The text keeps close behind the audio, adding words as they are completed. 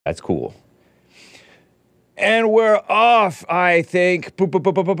That's cool. And we're off, I think.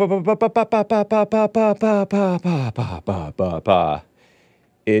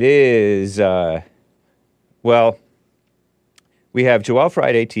 It is, well, we have Joelle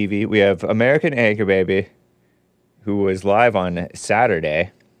Friday TV. We have American Anchor Baby, who was live on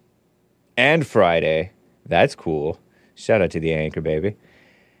Saturday and Friday. That's cool. Shout out to the Anchor Baby.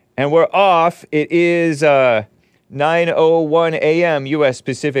 And we're off. It is 9:01 a.m. U.S.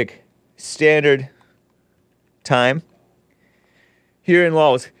 Pacific Standard Time here in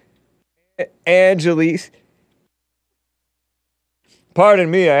Los Angeles.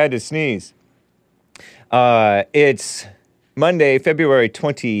 Pardon me, I had to sneeze. It's Monday, February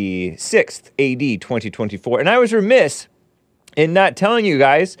 26th, AD 2024. And I was remiss in not telling you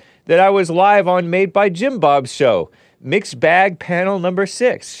guys that I was live on Made by Jim Bob's show. Mixed Bag Panel number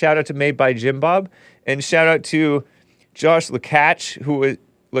 6. Shout out to Made by Jim Bob. And shout out to Josh Lacash,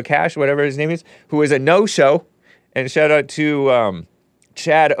 whatever his name is, who was a no-show. And shout out to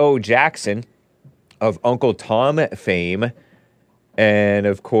Chad O. Jackson of Uncle Tom fame. And,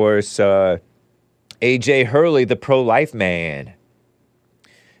 of course, A.J. Hurley, the pro-life man.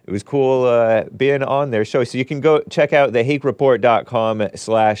 It was cool being on their show. So you can go check out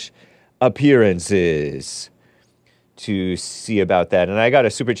thehakereport.com/appearances to see about that. And I got a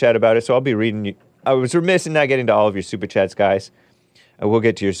super chat about it, so I'll be reading you. I was remiss in not getting to all of your super chats, guys. I will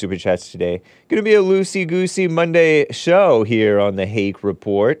get to your super chats today. Going to be a loosey-goosey Monday show here on the Hake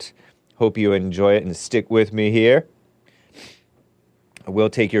Report. Hope you enjoy it and stick with me here. I will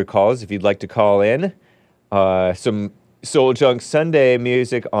take your calls if you'd like to call in. Some Soul Junk Sunday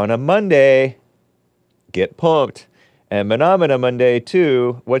music on a Monday. Get pumped. And Phenomena Monday,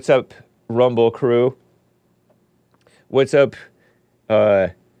 too. What's up, Rumble crew? What's up,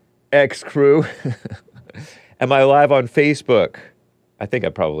 X crew? Am I live on Facebook? I think I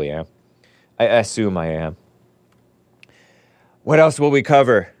probably am. I assume I am. What else will we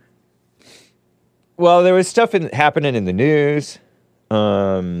cover? Well, there was stuff happening in the news.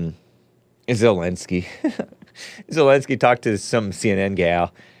 Zelensky. Zelensky talked to some CNN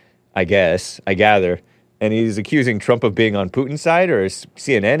gal, I gather, and he's accusing Trump of being on Putin's side, or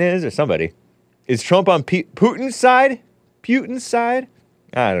CNN is, or somebody. Is Trump on Putin's side? Putin's side?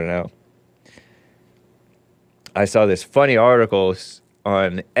 I don't know. I saw this funny article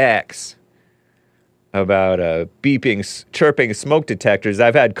on X about chirping smoke detectors.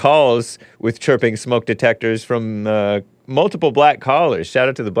 I've had calls with chirping smoke detectors from multiple black callers. Shout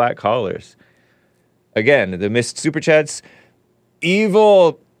out to the black callers. Again, the missed super chats.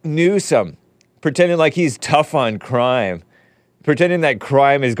 Evil Newsom, pretending like he's tough on crime, pretending that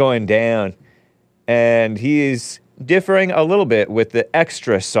crime is going down. And he's differing a little bit with the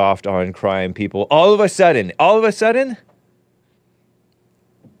extra soft on crime people. All of a sudden,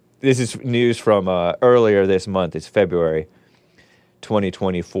 this is news from earlier this month. It's February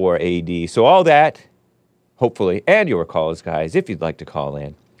 2024 AD. So all that, hopefully, and your calls, guys, if you'd like to call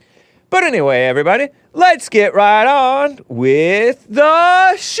in. But anyway, everybody, let's get right on with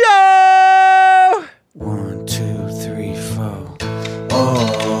the show! 1, 2, 3, 4.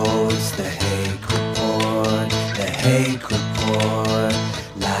 Oh, it's the Hake Report. The Hake Report.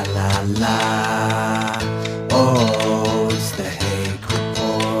 La la la. Oh, it's the Hake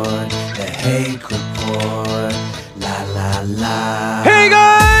Report. The Hake Report. La la la. Hey,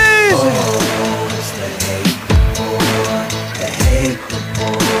 guys! Oh, it's the Hake Report. The Hake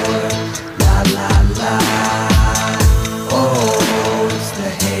Report. La la la. Oh, it's the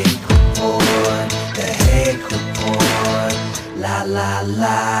Hake Report. The Hake Report. La la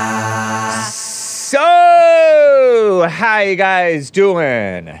la. So, how you guys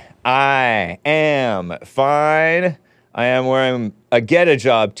doing? I am fine. I am wearing a Get a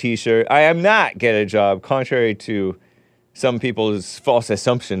Job t-shirt. I am not Get a Job, contrary to some people's false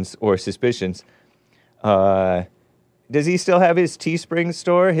assumptions or suspicions. Does he still have his Teespring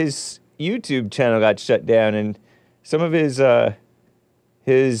store? His YouTube channel got shut down, and some of his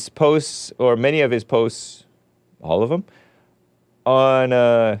posts, or many of his posts, all of them, on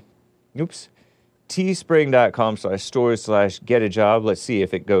teespring.com/stores/getajob. Let's see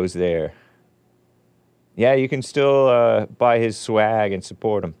if it goes there. Yeah, you can still buy his swag and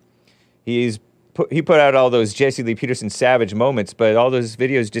support him. He put out all those Jesse Lee Peterson savage moments, but all those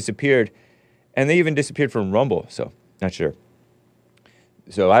videos disappeared, and they even disappeared from Rumble, so not sure.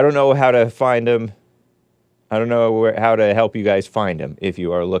 So I don't know how to find him. I don't know how to help you guys find him if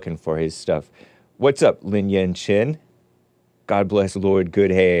you are looking for his stuff. What's up, Lin Yen Chin? God bless Lord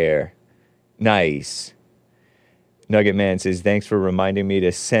Good Hair. Nice. Nugget Man says, thanks for reminding me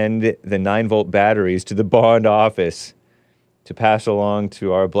to send the 9-volt batteries to the bond office. to pass along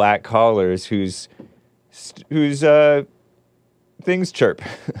to our black callers whose things chirp.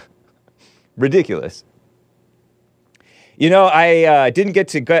 Ridiculous. You know, I didn't get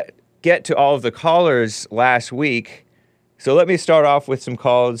to all of the callers last week, so let me start off with some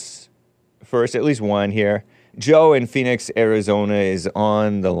calls first, at least one here. Joe in Phoenix, Arizona is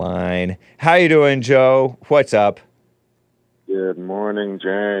on the line. How you doing, Joe? What's up? Good morning,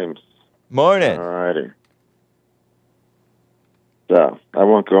 James. Morning. All righty. So, I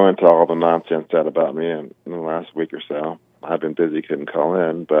won't go into all the nonsense said about me in the last week or so. I've been busy, couldn't call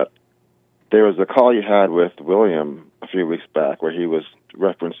in, but there was a call you had with William a few weeks back where he was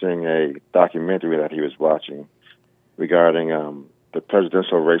referencing a documentary that he was watching regarding the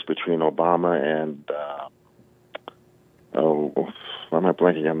presidential race between Obama and, why am I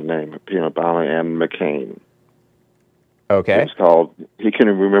blanking on the name? Between Obama and McCain. Okay. It was called, he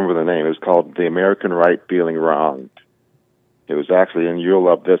couldn't remember the name, it was called The American Right Feeling Wronged. It was actually, and you'll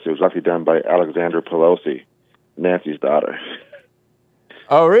love this, it was actually done by Alexandra Pelosi, Nancy's daughter.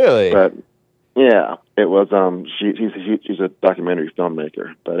 Oh, really? But, yeah, it was, she's a documentary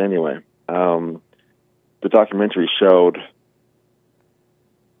filmmaker. But anyway, the documentary showed,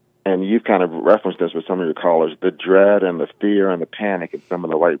 and you've kind of referenced this with some of your callers, the dread and the fear and the panic in some of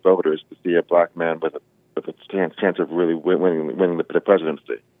the white voters to see a black man with a chance of really winning the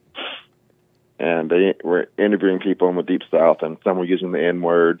presidency. And they were interviewing people in the Deep South, and some were using the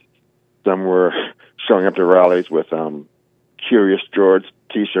N-word. Some were showing up to rallies with Curious George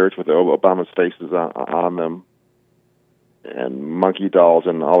T-shirts with Obama's faces on them, and monkey dolls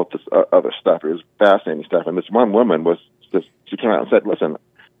and all of this other stuff. It was fascinating stuff. And this one woman she came out and said, "Listen,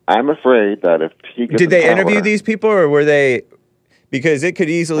 I'm afraid that if he gets Did they power, interview these people, or were they? Because it could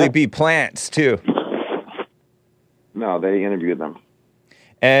easily be plants too." No, they interviewed them.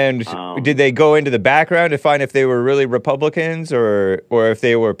 And did they go into the background to find if they were really Republicans or if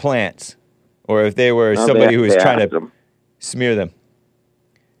they were plants, or if they were somebody who was trying to smear them?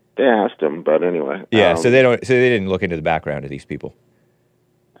 They asked them, but anyway. Yeah, so they didn't look into the background of these people.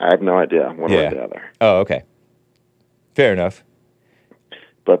 I have no idea one way or the other. Oh, okay. Fair enough.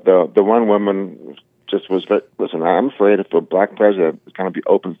 But the one woman just was, listen, I'm afraid if a black president, it's going to be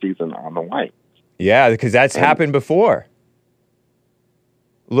open season on the white. Yeah, because that's happened before.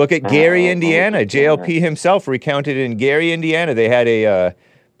 Look at Gary, Indiana. JLP himself recounted in Gary, Indiana. They had a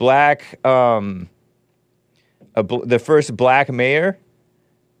black, the first black mayor,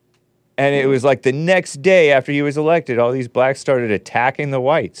 and it was like the next day after he was elected, all these blacks started attacking the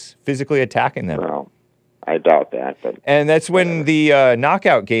whites, physically attacking them. Well, I doubt that. And that's when the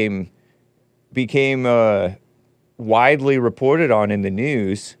knockout game became widely reported on in the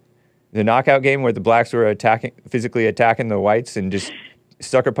news. The knockout game where the blacks were physically attacking the whites and just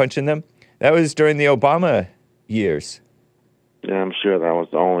sucker punching them. That was during the Obama years. Yeah, I'm sure that was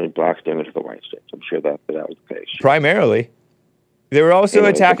the only blacks doing it to the white states. I'm sure that was the case. Primarily. They were also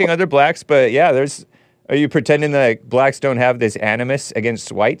attacking other blacks, but yeah, are you pretending that blacks don't have this animus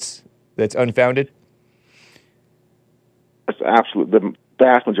against whites that's unfounded? It's absolute. The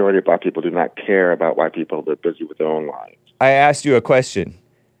vast majority of black people do not care about white people. They're busy with their own lives. I asked you a question.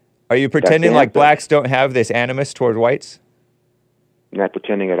 Are you pretending like blacks don't have this animus toward whites? Not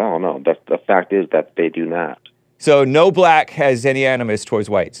pretending at all, no. The fact is that they do not. So no black has any animus towards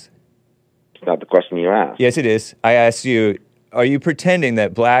whites? It's not the question you asked. Yes, it is. I asked you, are you pretending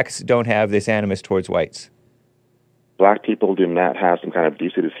that blacks don't have this animus towards whites? Black people do not have some kind of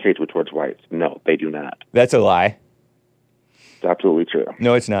deep-seated hatred towards whites. No, they do not. That's a lie. It's absolutely true.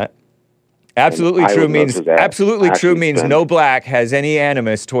 No, it's not. Absolutely true means no black has any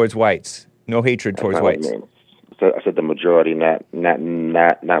animus towards whites. No hatred towards whites. I said the majority, not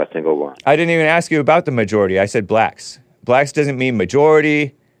a single one. I didn't even ask you about the majority. I said blacks. Blacks doesn't mean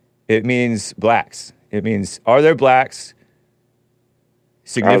majority. It means blacks. It means, are there blacks?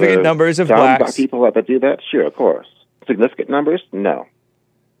 Significant numbers of blacks. Black people that do that? Sure, of course. Significant numbers? No.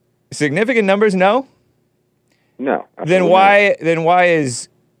 Significant numbers? No? No. Then why is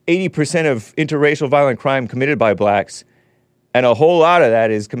 80% of interracial violent crime committed by blacks, and a whole lot of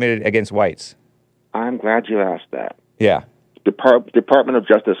that is committed against whites? I'm glad you asked that. Yeah. Department of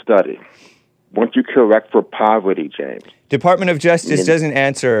Justice study. Once you correct for poverty, James. Department of Justice doesn't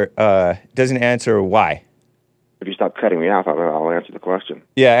answer why. If you stop cutting me off, I'll answer the question.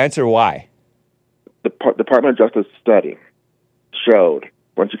 Yeah, answer why. The Department of Justice study showed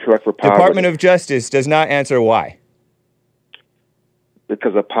once you correct for poverty. Department of Justice does not answer why.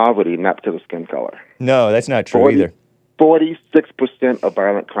 Because of poverty, not because of skin color. No, that's not true either. 46% of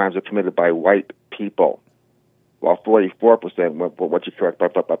violent crimes are committed by white people. while 44%, what you correct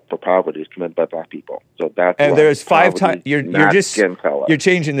for poverty, is committed by black people. So that's and why there's 5 poverty, times. You're not just skin color. you're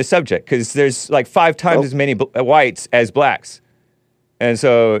changing the subject because there's like 5 times as many whites as blacks, and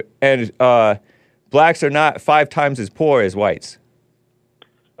so blacks are not 5 times as poor as whites.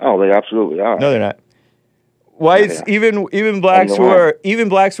 Oh, they absolutely are. No, they're not. Whites, Yeah. even blacks who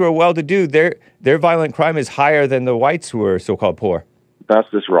are well-to-do, their violent crime is higher than the whites who are so-called poor. That's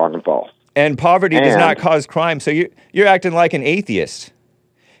just wrong and false. And poverty does not cause crime. So you're acting like an atheist,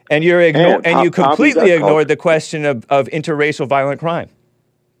 and you completely ignored the question of interracial violent crime.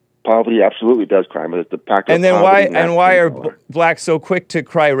 Poverty absolutely does crime. It's the fact. And then why are blacks so quick to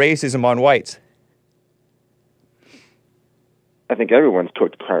cry racism on whites? I think everyone's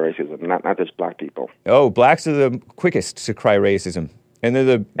quick to cry racism, not just black people. Oh, blacks are the quickest to cry racism, and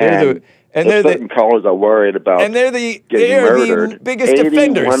certain colors are worried about they're getting the murdered. biggest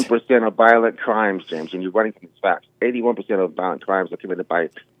offenders. 81% of violent crimes, James, and you're running from these facts. 81% of violent crimes are committed by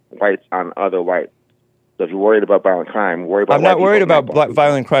whites on other whites. So if you're worried about violent crime, worry about. I'm not worried about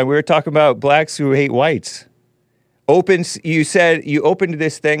violent crime. We were talking about blacks who hate whites. You said you opened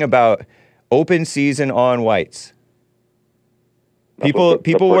this thing about open season on whites.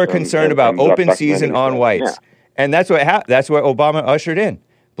 People were concerned about open season on whites, and that's what Obama ushered in.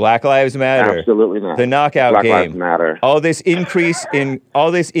 Black Lives Matter, absolutely not. The knockout Black game, Lives Matter. all this increase in.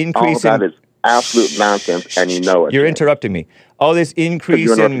 All that is absolute nonsense, and you know it. You're interrupting me. All this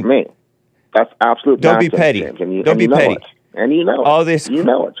increase in. Me. That's absolute Don't nonsense. be petty. James, Don't be petty. And you know it. All this. You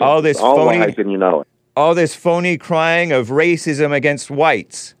know it. James. All this all phony. Lies, and you know it. All this phony crying of racism against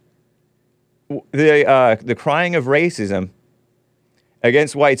whites. The crying of racism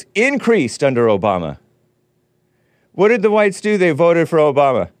against whites increased under Obama. What did the whites do? They voted for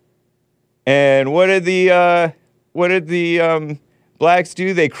Obama. And what did the blacks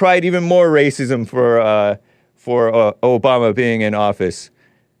do? They cried even more racism for Obama being in office.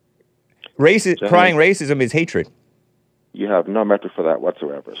 Crying racism is hatred. You have no metric for that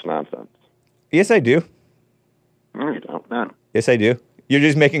whatsoever. It's nonsense. Yes, I do. No, you don't. None. Yes, I do. You're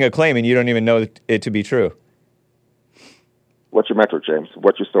just making a claim and you don't even know it to be true. What's your metric, James?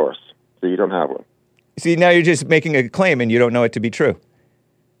 What's your source? So you don't have one. See, now you're just making a claim and you don't know it to be true.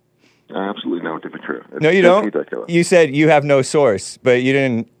 I absolutely know it to be true. No, you don't. Ridiculous. You said you have no source, but you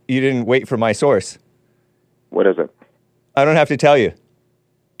didn't wait for my source. What is it? I don't have to tell you.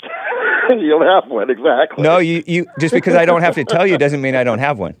 You don't have one, exactly. No, you just because I don't have to tell you doesn't mean I don't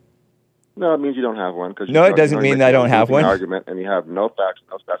have one. No, it means you don't have one. No, it doesn't mean I don't have one. Argument, and you have no facts,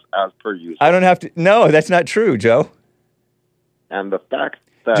 no stats as per usual. I don't have to. No, that's not true, Joe. And the fact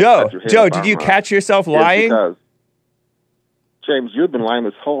that Joe, did you catch yourself lying? Because, James, you've been lying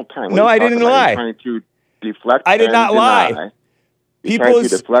this whole time. No, I didn't lie. You're trying to deflect. I did not lie. You're trying to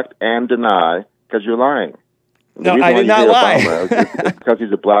deflect and deny because you're lying. No, I did not lie. It's because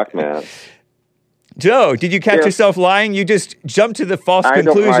he's a black man. Joe, did you catch yourself lying? You just jumped to the false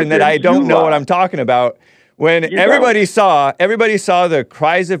conclusion that I don't know what I'm talking about. When everybody saw the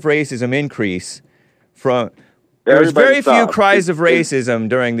cries of racism increase from. There was very few cries of racism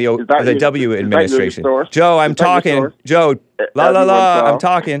during the W administration. Joe, I'm talking. Joe, I'm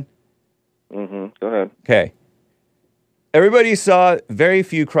talking. Mm-hmm. Go ahead. Okay. Everybody saw very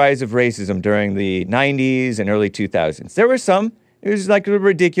few cries of racism during the 90s and early 2000s. There were some. It was like a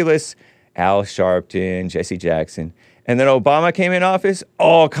ridiculous Al Sharpton, Jesse Jackson. And then Obama came in office,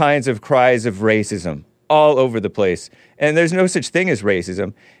 all kinds of cries of racism all over the place. And there's no such thing as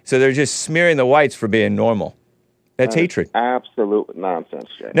racism. So they're just smearing the whites for being normal. That's hatred. Absolute nonsense,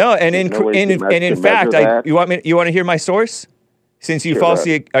 Jay. No, and in fact, you want to hear my source? Since you are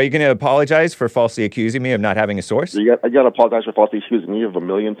you going to apologize for falsely accusing me of not having a source? You got to apologize for falsely accusing me of a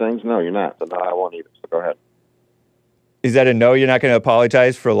million things? No, you're not. So no, I won't either. So go ahead. Is that a no? You're not going to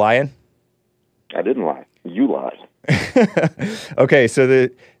apologize for lying? I didn't lie. You lied. Okay, so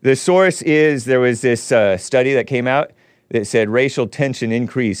the source is there was this study that came out that said racial tension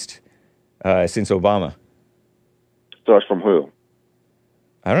increased since Obama. Source from who?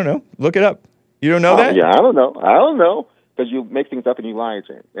 I don't know. Look it up. You don't know that? Yeah, I don't know. Because you make things up and you lie,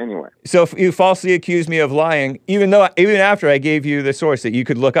 James. Anyway. So if you falsely accused me of lying, even after I gave you the source that you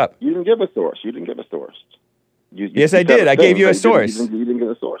could look up. You didn't give a source. Yes, I did. I gave you a source. You didn't give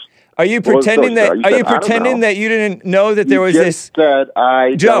a source. Are you pretending that? Are you pretending that you didn't know that there was this? Said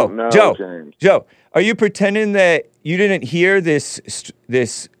I don't know, James. Joe, are you pretending that you didn't hear this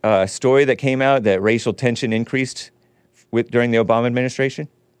story that came out that racial tension increased during the Obama administration?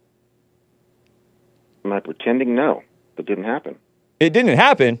 Am I pretending? No, that didn't happen. It didn't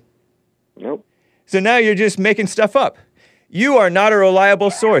happen? Nope. So now you're just making stuff up. You are not a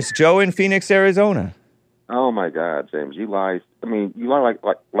reliable source, Joe in Phoenix, Arizona. Oh my God, James, you lie. I mean, you lie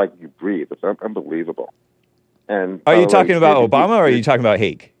like you breathe. It's unbelievable. And Are by you the way, talking about Obama or are you talking about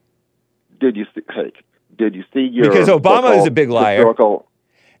Hake? Did you see? Hey, did you see your Because Obama is a so-called big liar. historical?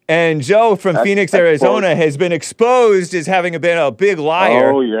 And Joe from Phoenix, Arizona has been exposed as having been a big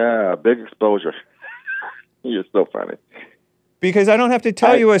liar. Oh yeah, big exposure. You're so funny. Because I don't have to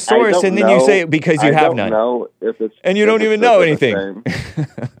tell you a source, and then you say because you have none. I don't know if it's and you don't even know anything.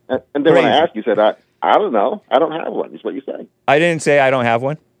 And then when I asked, you said, I don't know. I don't have one. Is what you say. I didn't say I don't have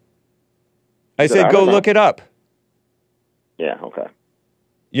one. I said go look it up. Yeah, okay.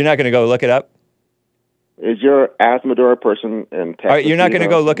 You're not going to go look it up? Is your Asamoah person in Texas? All right, you're not going to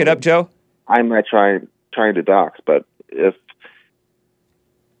go look it up, Joe? I'm not trying to dox, but if...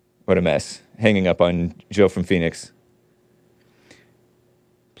 What a mess. Hanging up on Joe from Phoenix.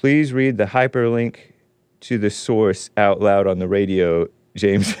 Please read the hyperlink to the source out loud on the radio,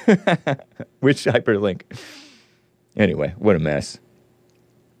 James. Which hyperlink? Anyway, what a mess.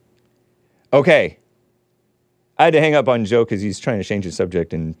 Okay. I had to hang up on Joe because he's trying to change the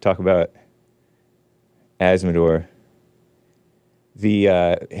subject and talk about Asamoah, the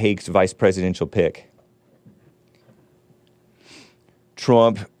Hake's vice presidential pick.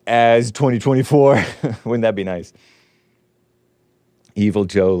 Trump as 2024. Wouldn't that be nice? Evil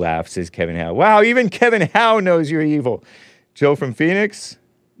Joe laughs, says Kevin Howe. Wow, even Kevin Howe knows you're evil. Joe from Phoenix?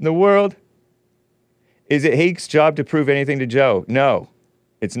 In the world? Is it Hake's job to prove anything to Joe? No,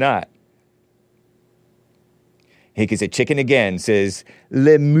 it's not. Hake is a chicken again, says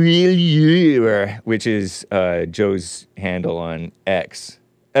Le Milieu, which is Joe's handle on X.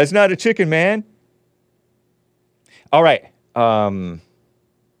 That's not a chicken, man. All right.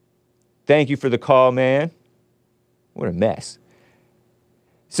 Thank you for the call, man. What a mess.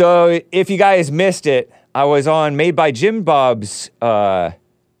 So if you guys missed it, I was on Made by Jim Bob's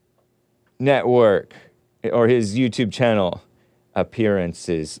network or his YouTube channel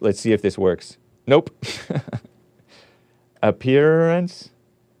appearances. Let's see if this works. Nope. Appearance?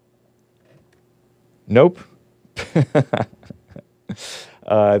 Nope.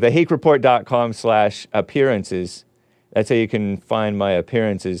 TheHakeReport.com/appearances. That's how you can find my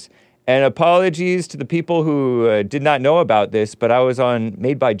appearances. And apologies to the people who did not know about this, but I was on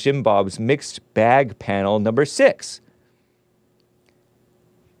Made by Jim Bob's Mixed Bag Panel number 6.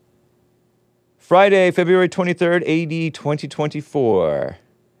 Friday, February 23rd, AD 2024.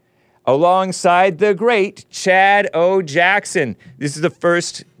 Alongside the great Chad O. Jackson. This is the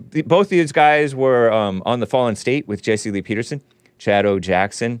first, both of these guys were on The Fallen State with Jesse Lee Peterson. Chad O.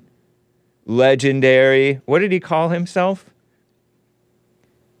 Jackson. Legendary. What did he call himself?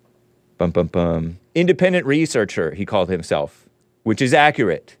 Independent researcher, he called himself, which is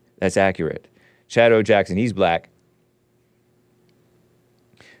accurate. That's accurate. Chad O. Jackson, he's black.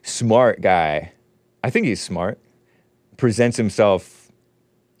 Smart guy. I think he's smart. Presents himself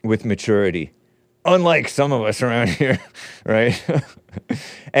with maturity. Unlike some of us around here, right?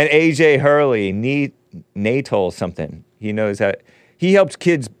 And AJ Hurley, natal something. He knows how. He helped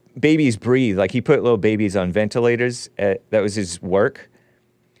babies breathe. Like he put little babies on ventilators. That was his work.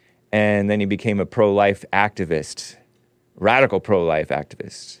 And then he became a pro-life activist, radical pro-life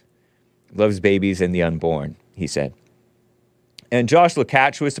activist. Loves babies and the unborn, he said. And Josh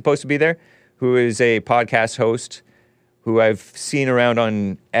Lakatch, who was supposed to be there, who is a podcast host who I've seen around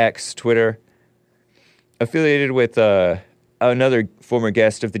on X, Twitter, affiliated with another former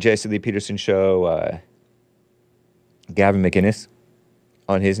guest of the Jesse Lee Peterson show, Gavin McInnes,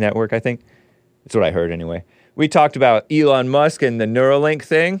 on his network, I think. That's what I heard anyway. We talked about Elon Musk and the Neuralink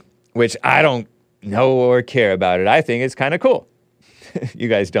thing, which I don't know or care about it. I think it's kind of cool. You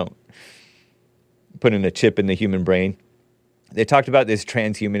guys don't. Putting a chip in the human brain. They talked about this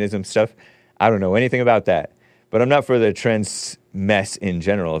transhumanism stuff. I don't know anything about that. But I'm not for the trans mess in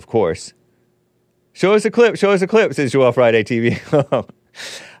general, of course. Show us a clip, says Joel Friday TV.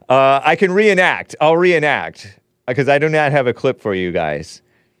 I can reenact. I'll reenact. Because I do not have a clip for you guys.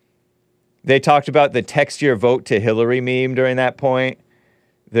 They talked about the text your vote to Hillary meme during that point.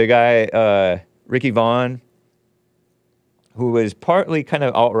 The guy, Ricky Vaughn, who was partly kind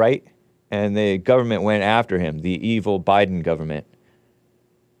of alt-right, and the government went after him, the evil Biden government.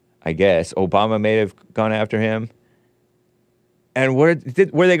 I guess Obama may have gone after him. And were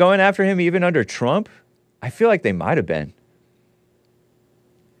they going after him even under Trump? I feel like they might have been.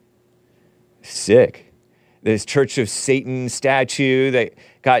 Sick. This Church of Satan statue that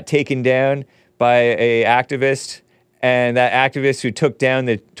got taken down by an activist. And that activist who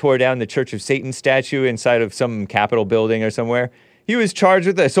tore down the Church of Satan statue inside of some Capitol building or somewhere, he was charged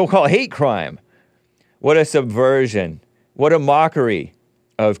with a so-called hate crime. What a subversion. What a mockery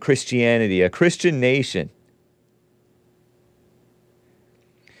of Christianity, a Christian nation.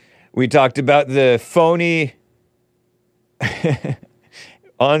 We talked about the phony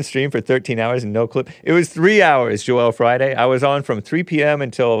on stream for 13 hours and no clip. It was 3 hours, Joel, Friday. I was on from 3 p.m.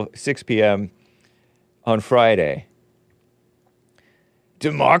 until 6 p.m. on Friday.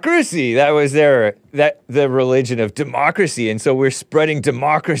 Democracy, that was the religion of democracy. And so we're spreading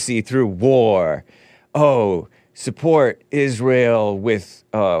democracy through war. Oh, support Israel with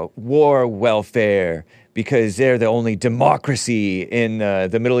war welfare because they're the only democracy in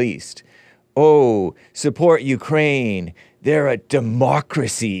the Middle East. Oh, support Ukraine. They're a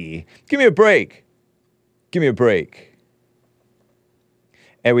democracy. Give me a break. Give me a break.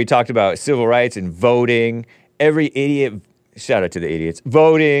 And we talked about civil rights and voting. Every idiot, shout out to the idiots,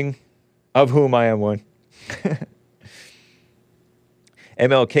 voting, of whom I am one.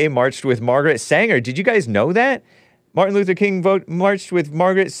 MLK marched with Margaret Sanger. Did you guys know that? Martin Luther King marched with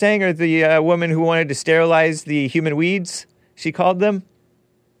Margaret Sanger, the woman who wanted to sterilize the human weeds, she called them.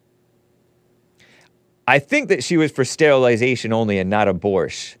 I think that she was for sterilization only and not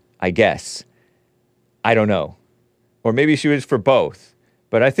abortion, I guess. I don't know. Or maybe she was for both.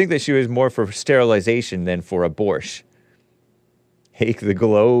 But I think that she was more for sterilization than for abortion. Hake the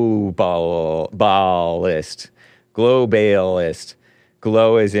globalist. Globalist.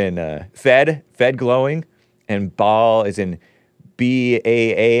 Glow is in fed glowing. And Baal is in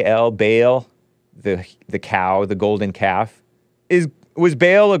B-A-A-L, Baal, the cow, the golden calf. Was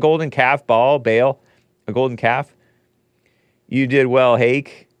Baal a golden calf? Baal, a golden calf? You did well,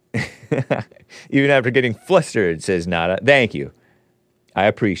 Hake. Even after getting flustered, says Nada. Thank you. I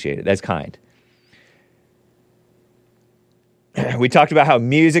appreciate it. That's kind. We talked about how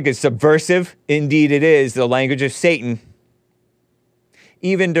music is subversive. Indeed it is, the language of Satan.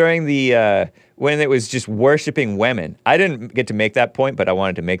 Even during the, when it was just worshiping women. I didn't get to make that point, but I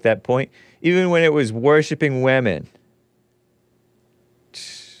wanted to make that point. Even when it was worshiping women.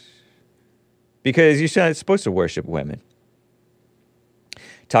 Because you're not supposed to worship women.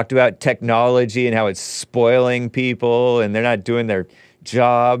 Talked about technology and how it's spoiling people and they're not doing their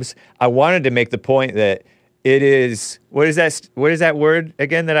jobs. I wanted to make the point that it is, what is that word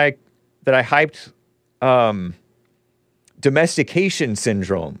again that I hyped? Domestication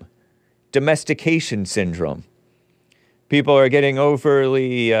syndrome. Domestication syndrome. People are getting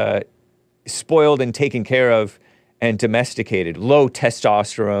overly spoiled and taken care of and domesticated. Low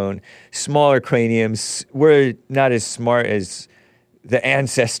testosterone, smaller craniums. We're not as smart as the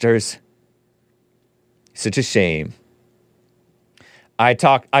ancestors. Such a shame.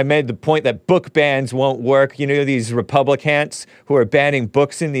 I made the point that book bans won't work. You know, these Republicans who are banning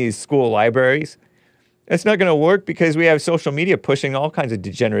books in these school libraries. That's not going to work because we have social media pushing all kinds of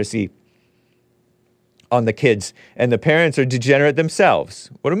degeneracy on the kids, and the parents are degenerate themselves.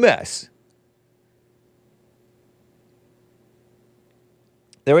 What a mess.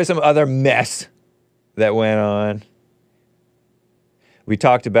 There was some other mess that went on. We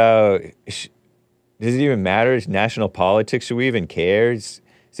talked about, does it even matter? Is national politics? Should we even care? Does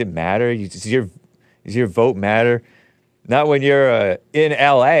it matter? Does your vote matter? Not when you're in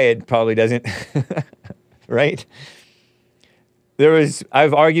LA, it probably doesn't. Right?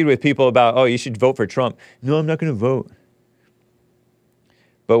 I've argued with people about, oh, you should vote for Trump. No, I'm not going to vote.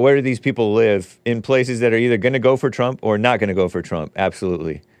 But where do these people live? In places that are either going to go for Trump or not going to go for Trump.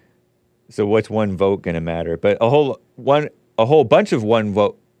 Absolutely. So what's one vote going to matter? But a whole bunch of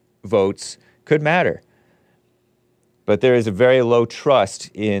votes could matter. But there is a very low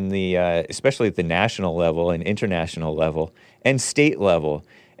trust in the, especially at the national level and international level and state level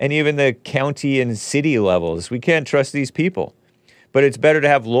and even the county and city levels. We can't trust these people. But it's better to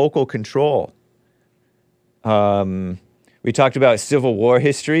have local control. We talked about Civil War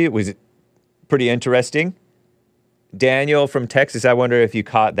history. It was pretty interesting. Daniel from Texas, I wonder if you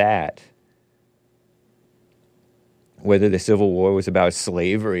caught that. Whether the Civil War was about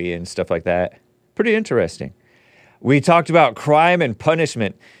slavery and stuff like that. Pretty interesting. We talked about crime and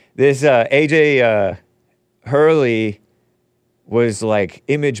punishment. This A.J. Hurley was like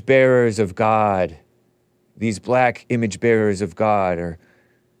image bearers of God. These black image bearers of God are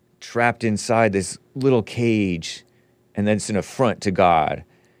trapped inside this little cage, and then it's an affront to God.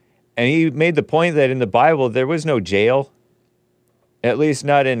 And he made the point that in the Bible, there was no jail, at least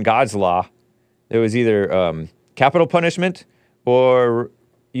not in God's law. There was either capital punishment or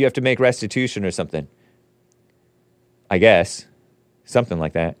you have to make restitution or something. I guess. Something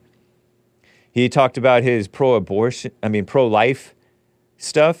like that. He talked about his pro-life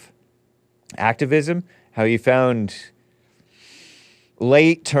stuff, activism, how he found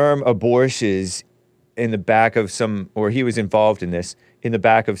late-term abortions in the back of some, or he was involved in this, in the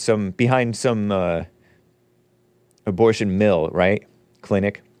back of some, behind some abortion mill, right?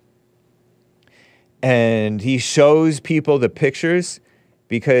 Clinic. And he shows people the pictures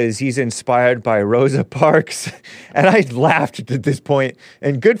because he's inspired by Rosa Parks. And I laughed at this point.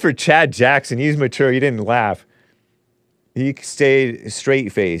 And good for Chad Jackson. He's mature. He didn't laugh. He stayed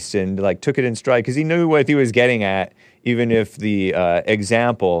straight-faced and like took it in stride because he knew what he was getting at, even if the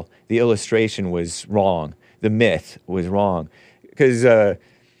example, the illustration was wrong. The myth was wrong. Because did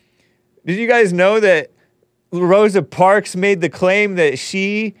you guys know that Rosa Parks made the claim that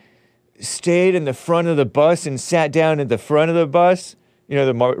she stayed in the front of the bus and sat down at the front of the bus? You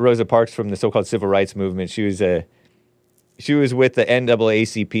know, Rosa Parks from the so-called civil rights movement. She was with the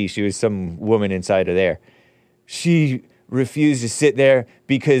NAACP. She was some woman inside of there. She refused to sit there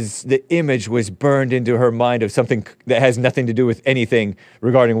because the image was burned into her mind of something that has nothing to do with anything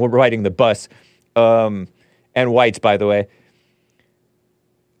regarding riding the bus. And whites, by the way.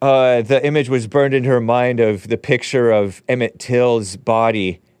 The image was burned into her mind of the picture of Emmett Till's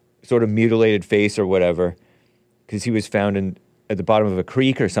body, sort of mutilated face or whatever, because he was found at the bottom of a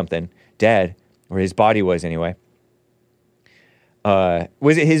creek or something, dead, or his body was anyway.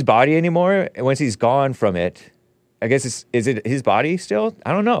 Was it his body anymore? Once he's gone from it, I guess is it his body still?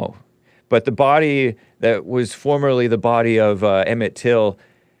 I don't know. But the body that was formerly the body of Emmett Till,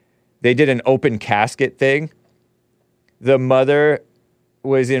 they did an open casket thing. The mother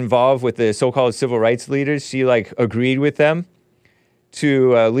was involved with the so-called civil rights leaders. She agreed with them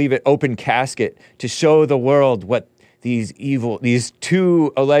to leave it open casket to show the world what these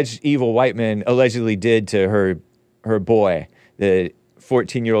two alleged evil white men allegedly did to her boy, the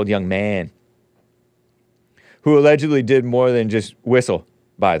 14-year-old young man, who allegedly did more than just whistle,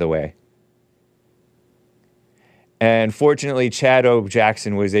 by the way. And fortunately, Chad O.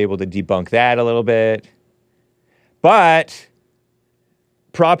 Jackson was able to debunk that a little bit. But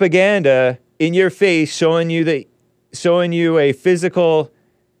propaganda in your face showing you a physical,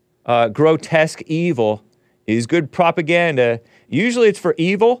 grotesque evil is good propaganda. Usually it's for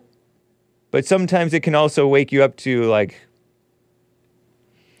evil, but sometimes it can also wake you up to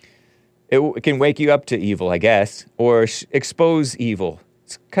it can wake you up to evil, I guess, or expose evil.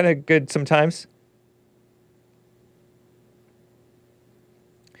 It's kind of good sometimes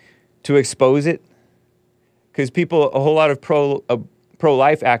to expose it, because a whole lot of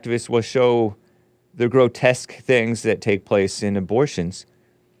pro-life activists will show the grotesque things that take place in abortions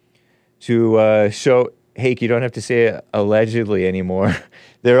to show, hey, you don't have to say allegedly anymore.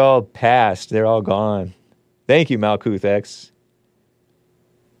 They're all past. They're all gone. Thank you, Malkuth X.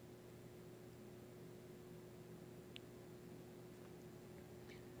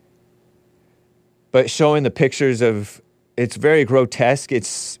 But showing the pictures it's very grotesque.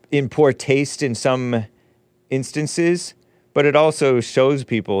 It's in poor taste in some instances, but it also shows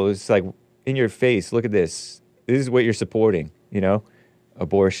people, it's like in your face, look at this. This is what you're supporting,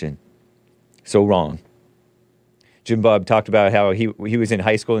 abortion. So wrong. Jim Bob talked about how he was in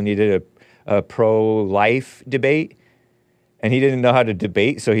high school and he did a pro-life debate, and he didn't know how to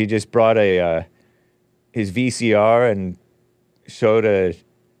debate, so he just brought his VCR and showed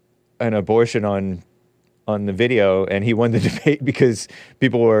an abortion on the video, and he won the debate because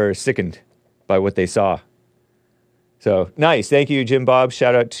people were sickened by what they saw. So nice. Thank you, Jim Bob.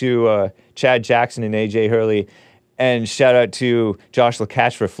 Shout out to Chad Jackson and AJ Hurley, and shout out to Josh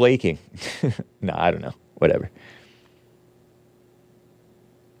Lakash for flaking. No, I don't know. Whatever.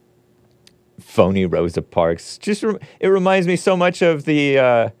 Phony Rosa Parks. It reminds me so much of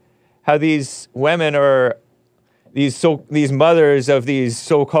the how these women are these mothers of these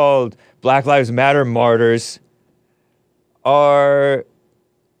so-called Black Lives Matter martyrs are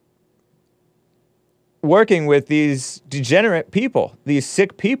working with these degenerate people, these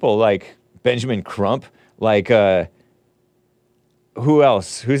sick people like Benjamin Crump, like who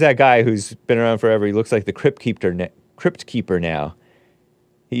else? Who's that guy who's been around forever? He looks like the Crypt Keeper now.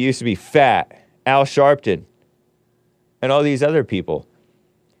 He used to be fat. Al Sharpton. And all these other people.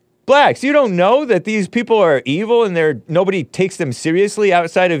 Blacks, you don't know that these people are evil and nobody takes them seriously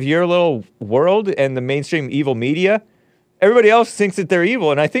outside of your little world and the mainstream evil media? Everybody else thinks that they're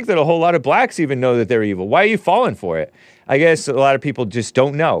evil, and I think that a whole lot of blacks even know that they're evil. Why are you falling for it? I guess a lot of people just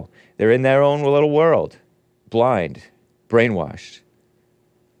don't know. They're in their own little world. Blind. Brainwashed.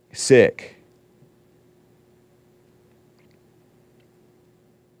 Sick.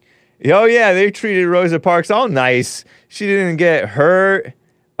 Oh, yeah, they treated Rosa Parks all nice. She didn't get hurt.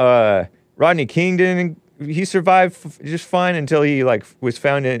 Rodney King he survived just fine until he was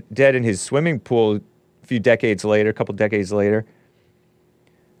found dead in his swimming pool a couple decades later.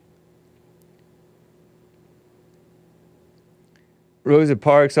 Rosa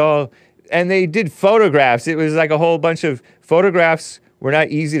Parks and they did photographs. It was like a whole bunch of photographs were not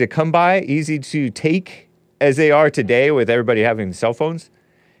easy to come by, easy to take as they are today with everybody having cell phones.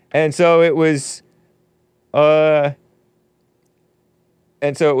 And so it was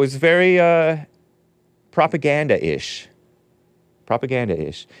very propaganda-ish.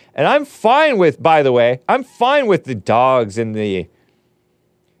 Propaganda-ish. And I'm fine with, by the way, I'm fine with the dogs and the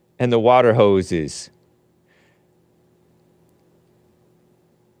water hoses.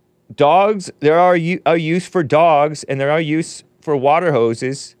 Dogs, there are a use for dogs and there are use for water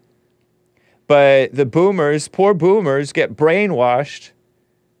hoses. But the boomers, poor boomers, get brainwashed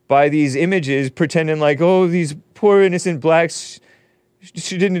by these images pretending like, oh, these poor innocent blacks,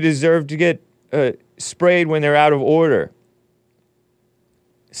 she didn't deserve to get sprayed when they're out of order.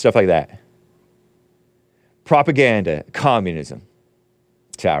 Stuff like that. Propaganda, communism.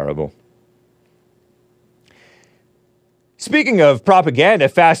 Terrible. Speaking of propaganda,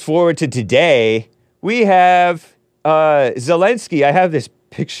 fast forward to today, we have Zelensky. I have this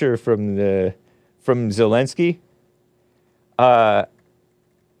picture from Zelensky. Oh,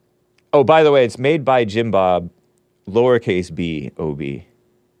 by the way, it's made by Jim Bob, lowercase b, O-B.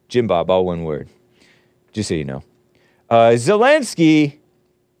 Jim Bob, all one word. Just so you know. Zelensky.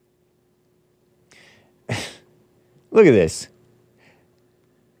 Look at this.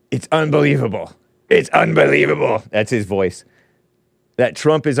 It's unbelievable. It's unbelievable. That's his voice. That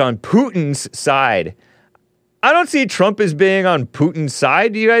Trump is on Putin's side. I don't see Trump as being on Putin's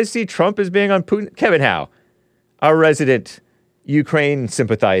side. Do you guys see Trump as being on Putin? Kevin Howe, our resident Ukraine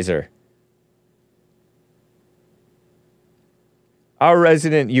sympathizer. Our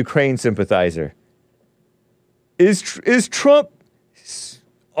resident Ukraine sympathizer. Is Trump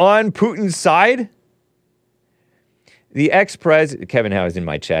on Putin's side? The ex-president, Kevin Howe is in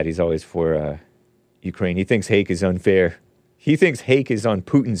my chat. He's always for Ukraine. He thinks Hake is unfair. He thinks Hake is on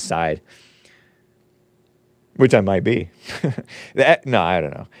Putin's side, which I might be. No, I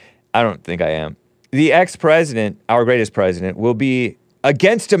don't know. I don't think I am. The ex-president, our greatest president, will be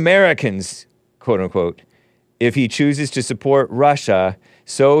against Americans, quote unquote, if he chooses to support Russia.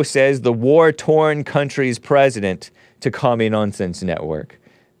 So says the war-torn country's president to Commie Nonsense Network.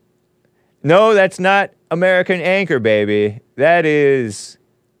 No, that's not American Anchor Baby. That is,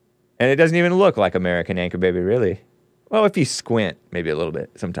 and it doesn't even look like American Anchor Baby, really. Well, if you squint, maybe a little bit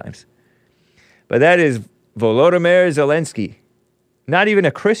sometimes. But that is Volodymyr Zelensky. Not even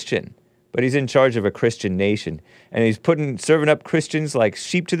a Christian, but he's in charge of a Christian nation. And he's serving up Christians like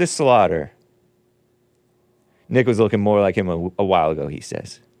sheep to the slaughter. Nick was looking more like him a while ago, he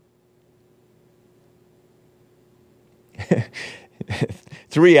says.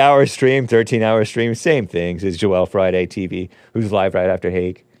 3-hour stream, 13-hour stream, same thing, says Joel Friday TV, who's live right after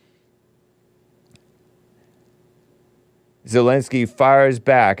Hague. Zelensky fires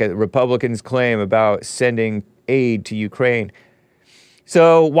back at Republicans' claim about sending aid to Ukraine.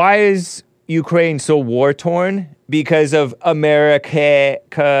 So why is Ukraine so war-torn? Because of America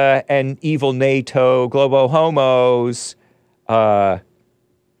and evil NATO, global homos, war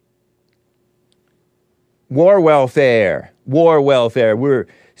welfare. We're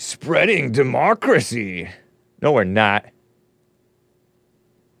spreading democracy. No, we're not.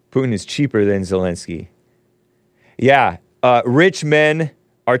 Putin is cheaper than Zelensky. Yeah, rich men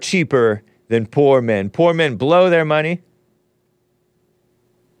are cheaper than poor men. Poor men blow their money.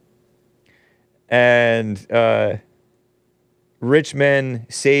 And rich men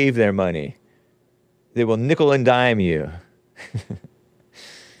save their money. They will nickel and dime you.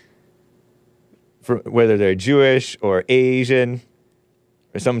 For whether they're Jewish or Asian,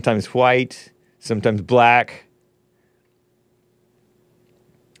 or sometimes white, sometimes black.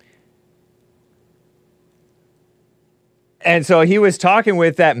 And so he was talking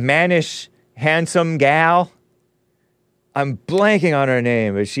with that mannish, handsome gal. I'm blanking on her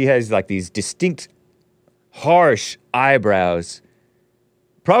name, but she has like these distinct, harsh eyebrows.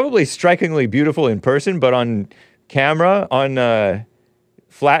 Probably strikingly beautiful in person, but on camera, on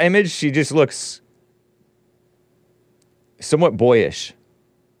flat image, she just looks somewhat boyish.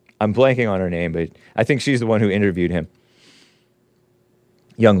 I'm blanking on her name, but I think she's the one who interviewed him.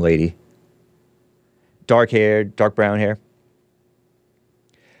 Young lady. Dark hair, dark brown hair.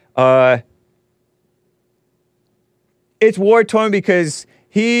 It's war-torn because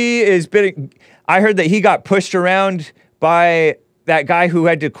I heard that he got pushed around by that guy who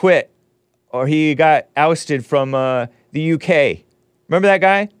had to quit, or he got ousted from the UK. Remember that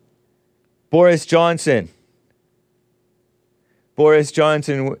guy? Boris Johnson. Boris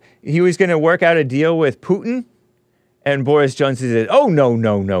Johnson, he was going to work out a deal with Putin, and Boris Johnson said, oh,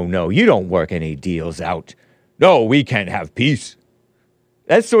 no, you don't work any deals out. No, we can't have peace.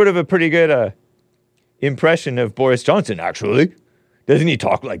 That's sort of a pretty good impression of Boris Johnson, actually. Doesn't he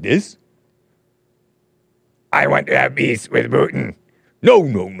talk like this? I want to have peace with Putin. No,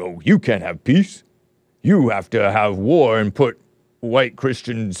 no, no, you can't have peace. You have to have war and put white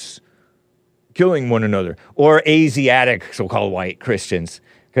Christians killing one another. Or Asiatic so-called white Christians,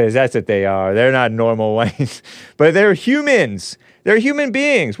 because that's what they are. They're not normal whites, but they're humans. They're human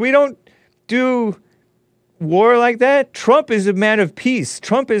beings. We don't do war like that. Trump is a man of peace.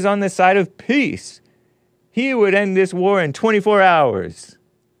 Trump is on the side of peace. He would end this war in 24 hours.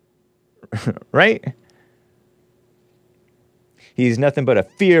 Right? He's nothing but a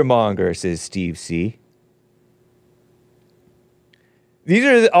fearmonger, says Steve C. These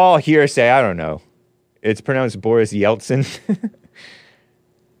are all hearsay. I don't know. It's pronounced Boris Yeltsin.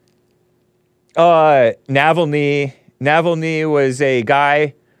 Navalny was a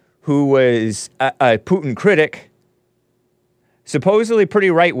guy who was a Putin critic. Supposedly pretty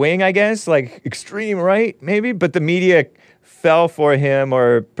right-wing, I guess, like extreme right, maybe. But the media fell for him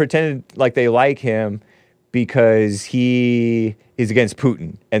or pretended like they like him because he is against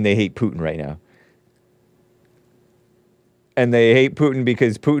Putin, and they hate Putin right now. And they hate Putin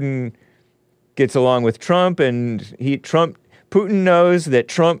because Putin gets along with Trump, and Putin knows that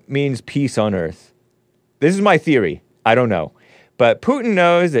Trump means peace on earth. This is my theory. I don't know. But Putin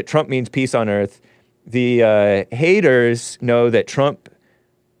knows that Trump means peace on earth. The haters know that Trump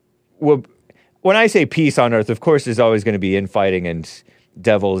will... When I say peace on earth, of course, there's always going to be infighting and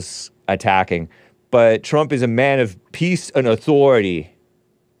devils attacking. But Trump is a man of peace and authority.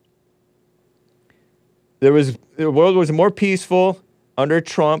 The world was more peaceful under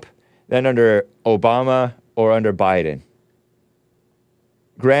Trump than under Obama or under Biden.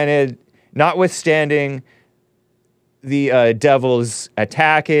 Granted, notwithstanding the devils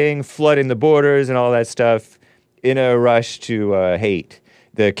attacking, flooding the borders and all that stuff in a rush to hate.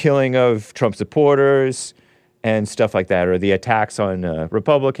 The killing of Trump supporters and stuff like that, or the attacks on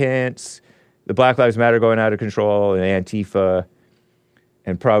Republicans, the Black Lives Matter going out of control, and Antifa,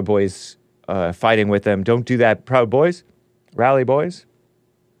 and Proud Boys fighting with them. Don't do that, Proud Boys. Rally Boys.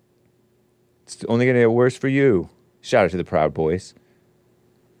 It's only going to get worse for you. Shout out to the Proud Boys.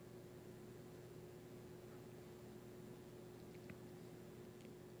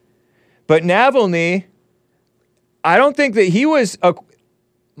 But Navalny, I don't think that he was a...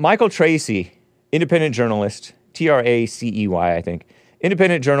 Michael Tracy, independent journalist, Tracey, I think.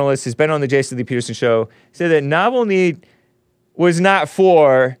 Independent journalist, has been on the Jason Lee Peterson show, said that Navalny was not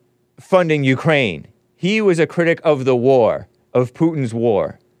for funding Ukraine. He was a critic of the war, of Putin's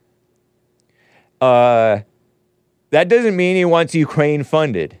war. That doesn't mean he wants Ukraine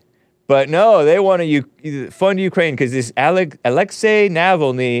funded. But no, they want to fund Ukraine because this Alexei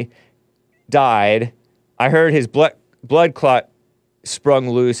Navalny died. I heard his blood clot sprung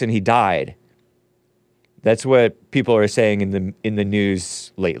loose and he died. That's what people are saying in the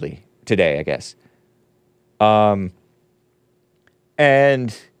news lately, today, I guess.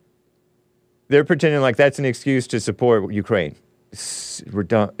 And they're pretending like that's an excuse to support Ukraine.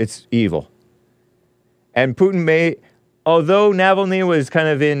 It's evil. And Putin although Navalny was kind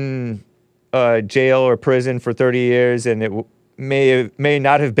of in jail or prison for 30 years, and it may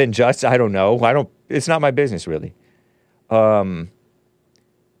not have been just, I don't know. It's not my business, really.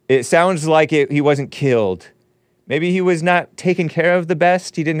 It sounds like he wasn't killed. Maybe he was not taken care of the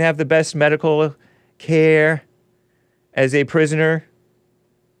best. He didn't have the best medical care as a prisoner.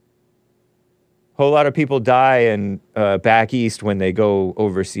 A whole lot of people die back east when they go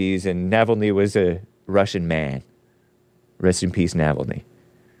overseas, and Navalny was a Russian man. Rest in peace, Navalny.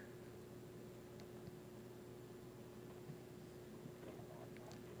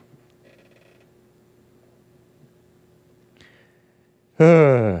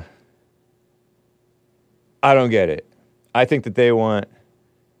 I don't get it. I think that they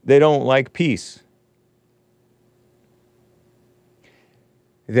don't like peace.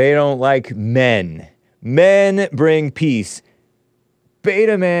 They don't like men. Men bring peace.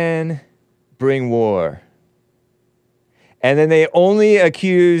 Beta men bring war. And then they only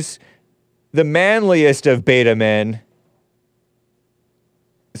accuse the manliest of beta men,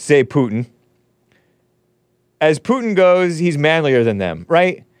 say Putin. As Putin goes, he's manlier than them,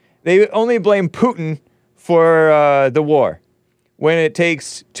 right? They only blame Putin for the war when it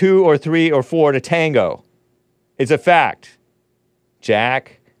takes 2 or 3 or 4 to tango. It's a fact,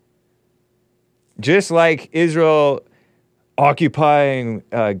 Jack. Just like Israel occupying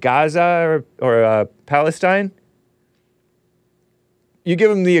Gaza or Palestine, you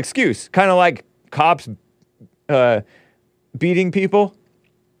give them the excuse, kind of like cops beating people.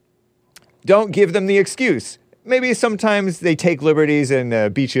 Don't give them the excuse. maybe sometimes they take liberties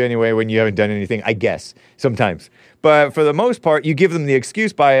and beat you anyway when you haven't done anything, I guess, sometimes. But for the most part, you give them the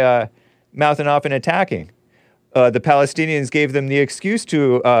excuse by mouthing off and attacking. The Palestinians gave them the excuse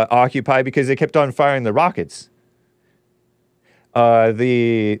to occupy because they kept on firing the rockets.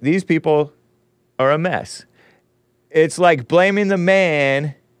 These people are a mess. It's like blaming the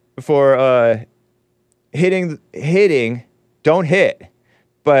man for hitting, don't hit,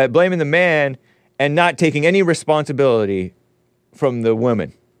 but blaming the man and not taking any responsibility from the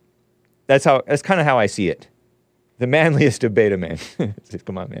woman. That's kind of how I see it. The manliest of beta men.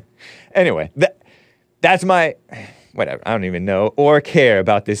 Come on, man. Anyway, that's my, whatever, I don't even know or care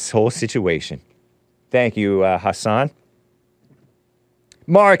about this whole situation. Thank you, Hassan.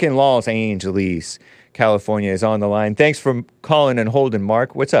 Mark in Los Angeles, California is on the line. Thanks for calling and holding,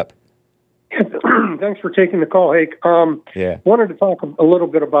 Mark. What's up? Thanks for taking the call, Hake. Wanted to talk a little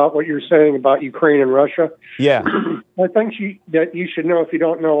bit about what you're saying about Ukraine and Russia. Yeah. I think that you should know, if you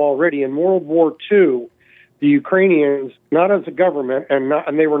don't know already, in World War II, the Ukrainians, not as a government,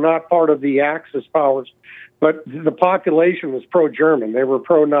 and they were not part of the Axis powers, but the population was pro-German. They were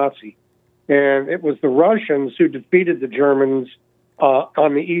pro-Nazi. And it was the Russians who defeated the Germans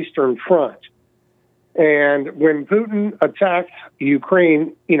on the Eastern Front. And when Putin attacked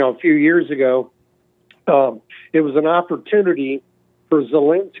Ukraine, a few years ago, it was an opportunity for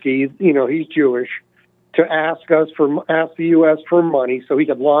Zelensky, he's Jewish, to ask the U.S. for money so he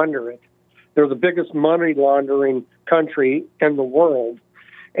could launder it. They're the biggest money laundering country in the world.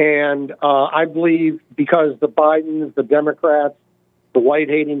 And I believe because the Bidens, the Democrats, the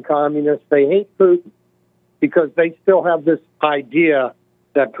white-hating communists, they hate Putin because they still have this idea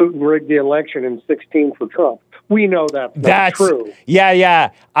that Putin rigged the election in 2016 for Trump. We know that's not true.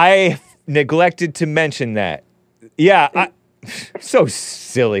 Yeah. I neglected to mention that. Yeah, so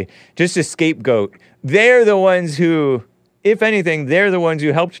silly. Just a scapegoat. They're the ones who, if anything, they're the ones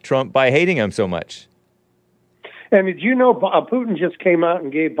who helped Trump by hating him so much. And did you know Putin just came out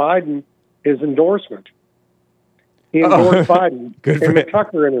and gave Biden his endorsement? He endorsed Biden in the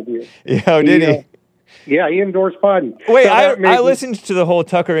Tucker interview. Yeah, did he? Yeah, he endorsed Biden. Wait, so I listened to the whole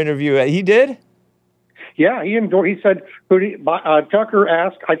Tucker interview. He did? Yeah, he said, Tucker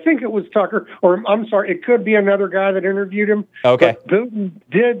asked, I think it was Tucker, or I'm sorry, it could be another guy that interviewed him. Okay. But Putin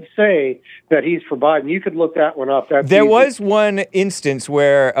did say that he's for Biden. You could look that one up. There was one instance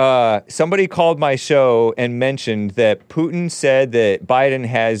where somebody called my show and mentioned that Putin said that Biden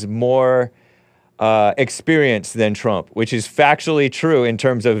has more experience than Trump, which is factually true in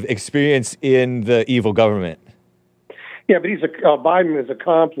terms of experience in the evil government. Yeah, but Biden has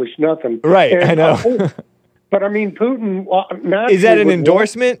accomplished nothing. Right, I know. But I mean, Putin. Is that an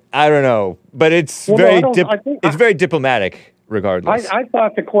endorsement? I don't know, but it's very diplomatic, regardless. I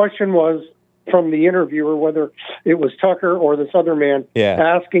thought the question was from the interviewer whether it was Tucker or this other man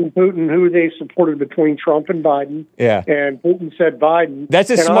asking Putin who they supported between Trump and Biden. Yeah, and Putin said Biden.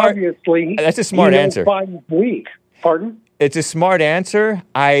 That's a smart answer. Biden's weak. Pardon? It's a smart answer.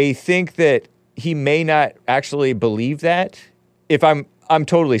 I think that he may not actually believe that. If I'm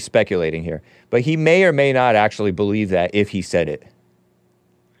totally speculating here, but he may or may not actually believe that if he said it.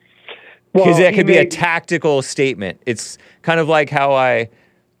 Because that could be a tactical statement. It's kind of like how I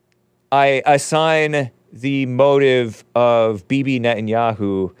assign the motive of Bibi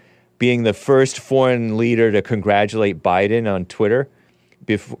Netanyahu being the first foreign leader to congratulate Biden on Twitter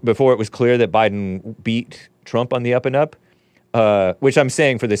before it was clear that Biden beat Trump on the up and up, which I'm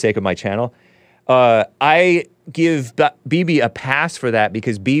saying for the sake of my channel. I give Bibi a pass for that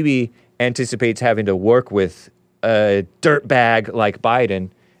because Bibi anticipates having to work with a dirtbag like Biden,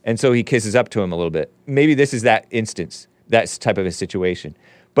 and so he kisses up to him a little bit. Maybe this is that instance, that type of a situation.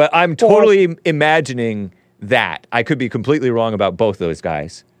 But I'm totally imagining that. I could be completely wrong about both those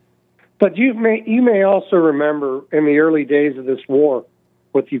guys. But you may also remember in the early days of this war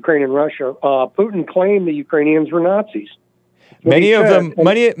with Ukraine and Russia, Putin claimed the Ukrainians were Nazis. Many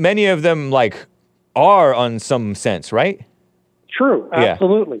of them like are on some sense, right? True,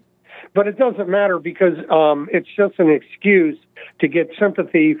 absolutely. Yeah. But it doesn't matter because it's just an excuse to get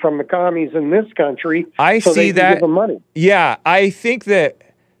sympathy from the commies in this country. I so see they can give them money. Yeah, I think that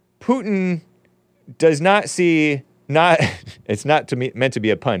Putin does not see it's not meant to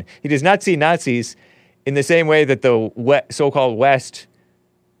be a pun. He does not see Nazis in the same way that the so-called West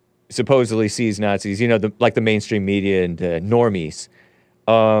supposedly sees Nazis. Like the mainstream media and normies.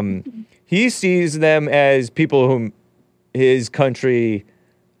 He sees them as people whom his country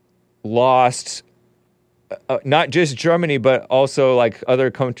lost, not just Germany, but also like other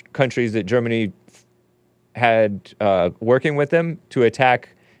countries that Germany had working with them to attack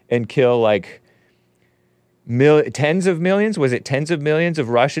and kill like tens of millions? Was it tens of millions of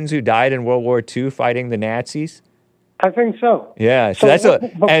Russians who died in World War II fighting the Nazis? I think so. Yeah, so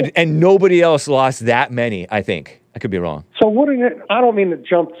and nobody else lost that many, I think. I could be wrong. So wouldn't it, I don't mean to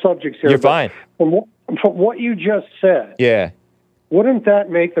jump subjects here. You're fine. From what you just said, Yeah. wouldn't that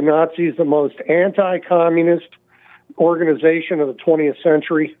make the Nazis the most anti-communist organization of the 20th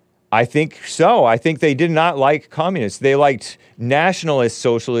century? I think so. I think they did not like communists. They liked nationalist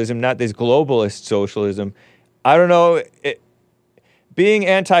socialism, not this globalist socialism. I don't know. Being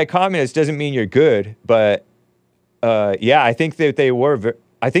anti-communist doesn't mean you're good, but yeah, I think that they were.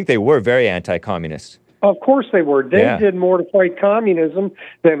 I think they were very anti-communist. Of course they were. They did more to fight communism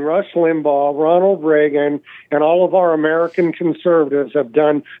than Rush Limbaugh, Ronald Reagan, and all of our American conservatives have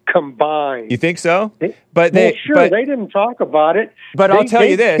done combined. You think so? They didn't talk about it. But I'll tell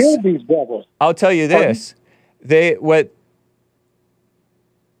you this. Killed these devils. I'll tell you this.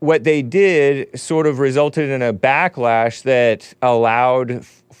 What they did sort of resulted in a backlash that allowed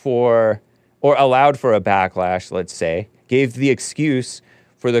for a backlash, let's say, gave the excuse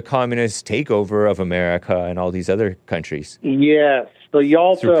for the communist takeover of America and all these other countries. Yes, the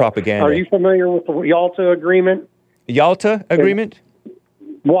Yalta. Through propaganda. Are you familiar with the Yalta Agreement? Yalta Agreement?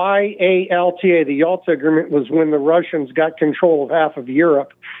 YALTA. The Yalta Agreement was when the Russians got control of half of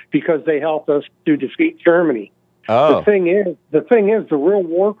Europe because they helped us to defeat Germany. Oh. The thing is, the real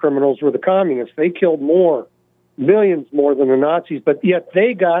war criminals were the communists. They killed millions more than the Nazis, but yet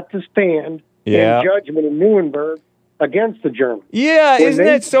they got to stand in judgment in Nuremberg against the Germans. Yeah, isn't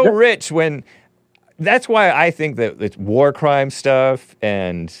that so rich? That's why I think that it's war crime stuff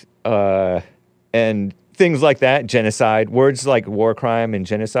and things like that, genocide, words like war crime and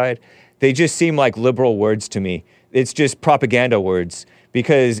genocide, they just seem like liberal words to me. It's just propaganda words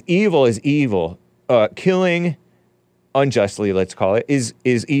because evil is evil. Killing unjustly, let's call it, is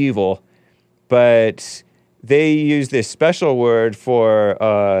evil, but they use this special word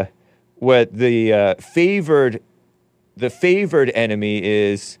for what the favored enemy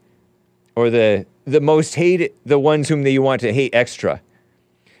is, or the most hated, the ones whom you want to hate extra,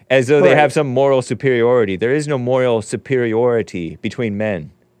 as though they have some moral superiority. There is no moral superiority between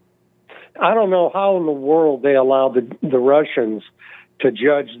men. I don't know how in the world they allowed the Russians to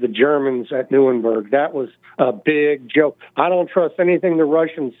judge the Germans at Nuremberg. That was a big joke. I don't trust anything the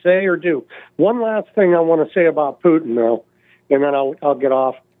Russians say or do. One last thing I want to say about Putin, though, and then I'll get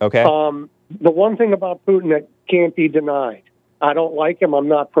off. Okay. The one thing about Putin that can't be denied, I don't like him. I'm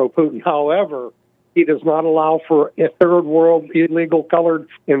not pro-Putin. However, he does not allow for a third world illegal colored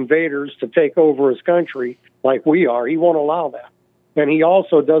invaders to take over his country like we are. He won't allow that. And he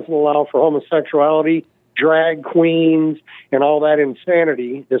also doesn't allow for homosexuality, drag queens, and all that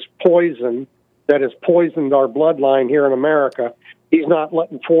insanity, this poison that has poisoned our bloodline here in America. He's not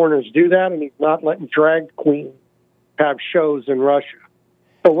letting foreigners do that, and he's not letting drag queens have shows in Russia.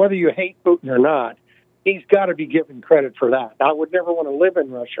 So whether you hate Putin or not, he's got to be given credit for that. I would never want to live in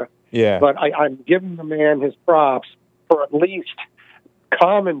Russia, but I'm giving the man his props for at least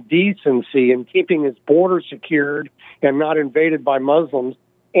common decency in keeping his border secured and not invaded by Muslims,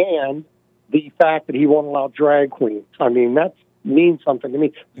 and the fact that he won't allow drag queens. I mean, that means something to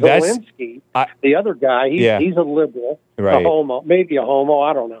me. Zelensky, the other guy, he's a liberal, a homo, maybe a homo,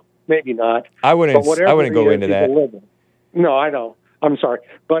 I don't know, maybe not. I wouldn't go into that. No, I don't. I'm sorry.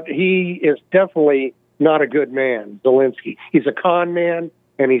 But he is definitely not a good man, Zelensky. He's a con man,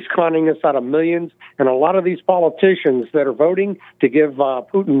 and he's conning us out of millions. And a lot of these politicians that are voting to give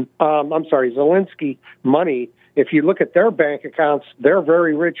Zelensky money, if you look at their bank accounts, they're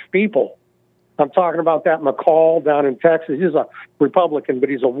very rich people. I'm talking about that McCall down in Texas. He's a Republican, but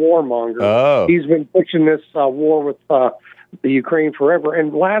he's a warmonger. Oh. He's been pushing this war with the Ukraine forever.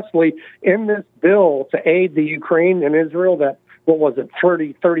 And lastly, in this bill to aid the Ukraine and Israel, that, what was it,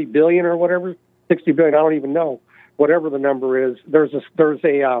 30 billion or whatever, 60 billion, I don't even know, whatever the number is, there's a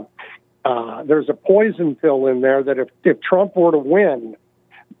poison pill in there that if Trump were to win,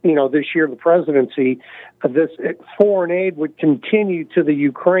 this year, the presidency, this foreign aid would continue to the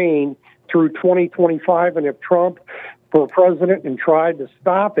Ukraine through 2025, and if Trump were president and tried to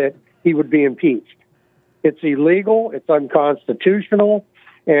stop it, he would be impeached. It's illegal, it's unconstitutional,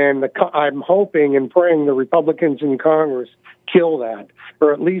 and I'm hoping and praying the Republicans in Congress kill that,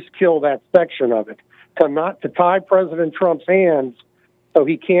 or at least kill that section of it, to tie President Trump's hands so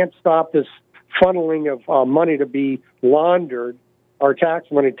he can't stop this funneling of money to be laundered, our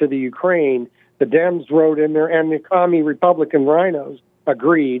tax money to the Ukraine. The Dems wrote in there, and the commie Republican rhinos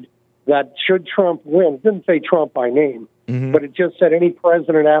agreed that should Trump win, it didn't say Trump by name, but it just said any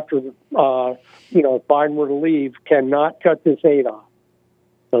president after, if Biden were to leave, cannot cut this aid off.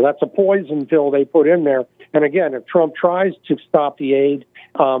 So that's a poison pill they put in there. And again, if Trump tries to stop the aid,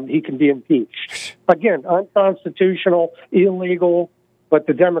 he can be impeached. Again, unconstitutional, illegal, but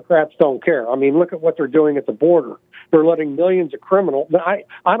the Democrats don't care. I mean, look at what they're doing at the border. They're letting millions of criminals. I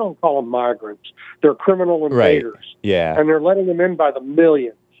don't call them migrants. They're criminal invaders. Right. Yeah. And they're letting them in by the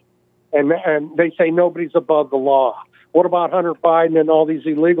millions. And they say nobody's above the law. What about Hunter Biden and all these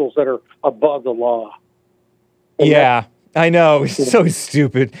illegals that are above the law? And yeah, I know. It's so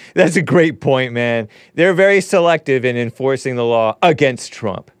stupid. That's a great point, man. They're very selective in enforcing the law against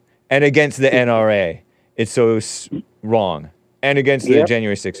Trump and against the NRA. It's so wrong. And against the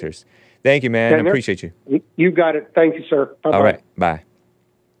January 6ers. Thank you, man. I appreciate you. You got it. Thank you, sir. Bye-bye. All right. Bye.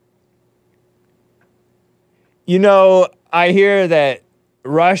 You know, I hear that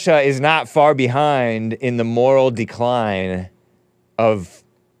Russia is not far behind in the moral decline of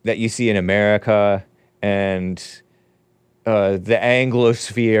that you see in America and the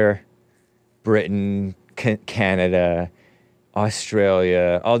Anglosphere, Britain, Canada,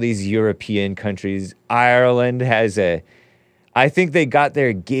 Australia, all these European countries. Ireland has I think they got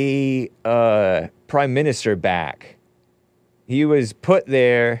their gay prime minister back. He was put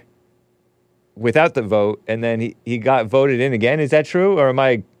there without the vote, and then he got voted in again. Is that true, or am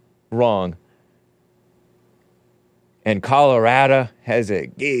I wrong? And Colorado has a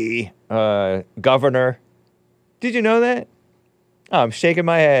gay governor. Did you know that? Oh, I'm shaking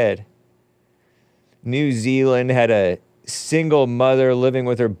my head. New Zealand had a single mother living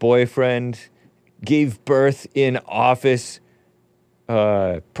with her boyfriend, gave birth in office,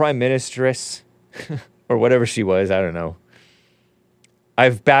 prime ministeress, or whatever she was, I don't know.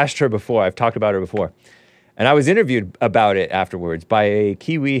 I've bashed her before. I've talked about her before. And I was interviewed about it afterwards by a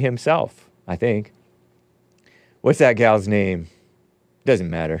Kiwi himself, I think. What's that gal's name? Doesn't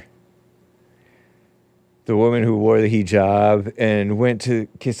matter. The woman who wore the hijab and went to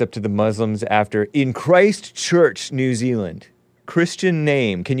kiss up to the Muslims after in Christchurch, New Zealand. Christian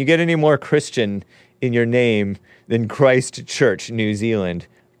name. Can you get any more Christian in your name than Christchurch, New Zealand?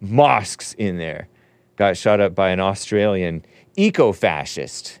 Mosques in there. Got shot up by an Australian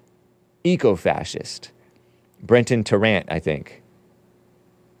eco-fascist. Brenton Tarrant, I think.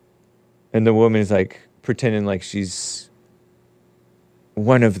 And the woman is like pretending like she's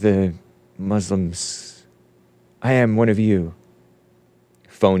one of the Muslims. I am one of you.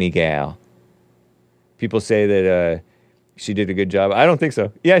 Phony gal. People say that she did a good job. I don't think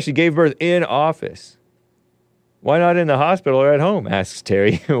so. Yeah, she gave birth in office. Why not in the hospital or at home? Asks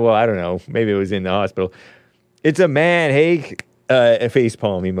Terry. Well, I don't know. Maybe it was in the hospital. It's a man. Hey, a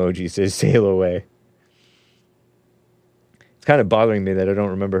facepalm emoji says sail away. It's kind of bothering me that I don't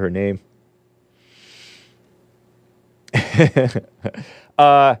remember her name.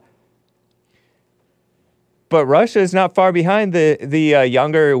 But Russia is not far behind. The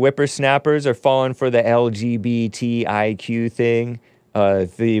younger whippersnappers are falling for the LGBTIQ thing. I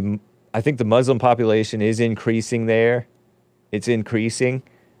think the Muslim population is increasing there. It's increasing.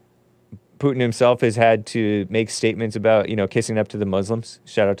 Putin himself has had to make statements about, kissing up to the Muslims.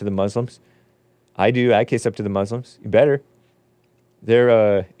 Shout out to the Muslims. I do. I kiss up to the Muslims. You better.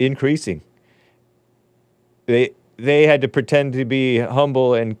 They're increasing. They had to pretend to be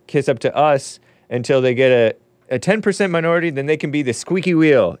humble and kiss up to us until they get a 10% minority, then they can be the squeaky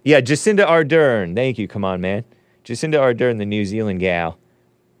wheel. Yeah, Jacinda Ardern. Thank you. Come on, man. Jacinda Ardern, the New Zealand gal.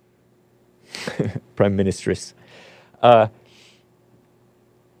 Prime Ministress.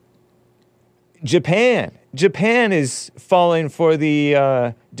 Japan is falling for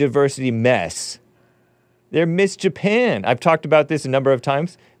the diversity mess. They're Miss Japan. I've talked about this a number of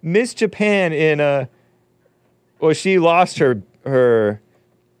times. Miss Japan she lost her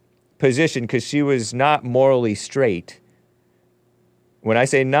position because she was not morally straight. When I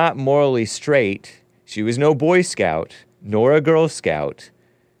say not morally straight, she was no Boy Scout nor a Girl Scout.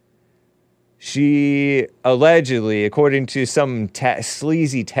 She allegedly, according to some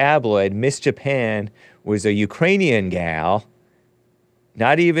sleazy tabloid, Miss Japan was a Ukrainian gal,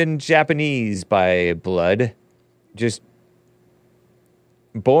 not even Japanese by blood, just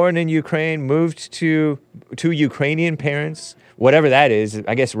born in Ukraine, moved to Ukrainian parents, whatever that is.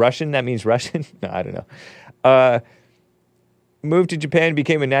 I guess Russian, that means Russian? No, I don't know. Moved to Japan,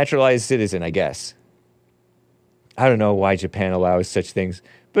 became a naturalized citizen, I guess. I don't know why Japan allows such things.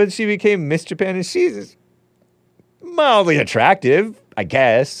 But she became Miss Japan, and she's mildly attractive, I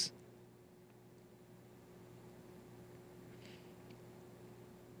guess.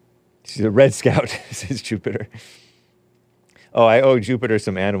 She's a Red Scout, says Jupiter. Oh, I owe Jupiter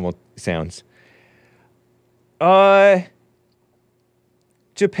some animal sounds. Japan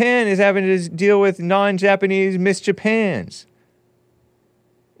is having to deal with non-Japanese Miss Japans.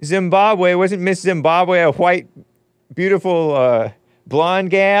 Zimbabwe. Wasn't Miss Zimbabwe a white, beautiful, blonde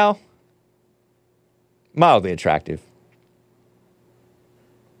gal? Mildly attractive.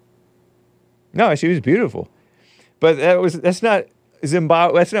 No, she was beautiful. But that's not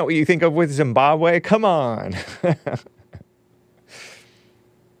Zimbabwe. That's not what you think of with Zimbabwe. Come on.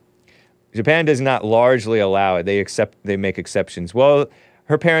 Japan does not largely allow it. They make exceptions. Well,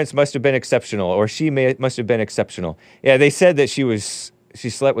 her parents must have been exceptional, or must have been exceptional. Yeah, they said that she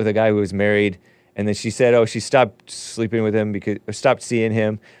slept with a guy who was married, and then she said, she stopped sleeping with him or stopped seeing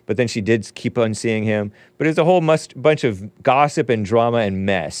him, but then she did keep on seeing him. But it's a whole bunch of gossip and drama and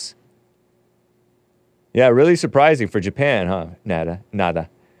mess. Yeah, really surprising for Japan, huh? Nada.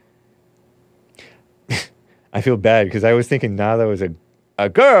 I feel bad because I was thinking Nada was a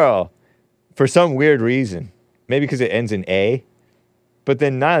girl for some weird reason. Maybe because it ends in A. But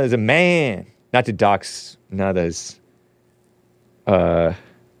then Nada's a man. Not to dox Nada's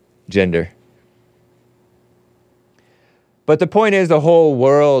gender. But the point is, the whole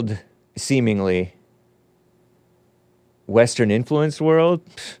world, seemingly, Western influenced world,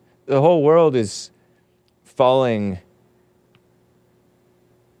 the whole world is falling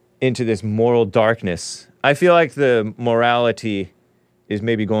into this moral darkness. I feel like the morality is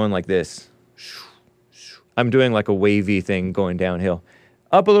maybe going like this. I'm doing like a wavy thing going downhill.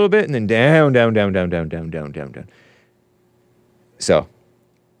 Up a little bit and then down, down, down, down, down, down, down, down, down. So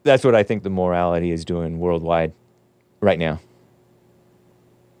that's what I think the morality is doing worldwide right now.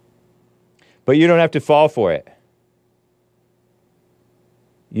 But you don't have to fall for it.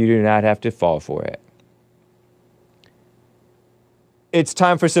 You do not have to fall for it. It's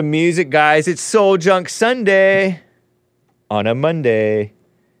time for some music, guys. It's Soul Junk Sunday on a Monday.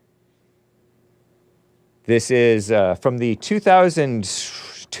 This is from the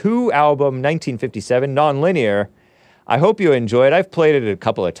 2002 album, 1957, Nonlinear. I hope you enjoy it. I've played it a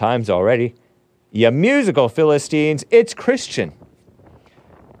couple of times already. You musical Philistines, it's Christian.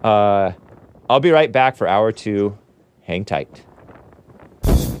 I'll be right back for hour 2. Hang tight.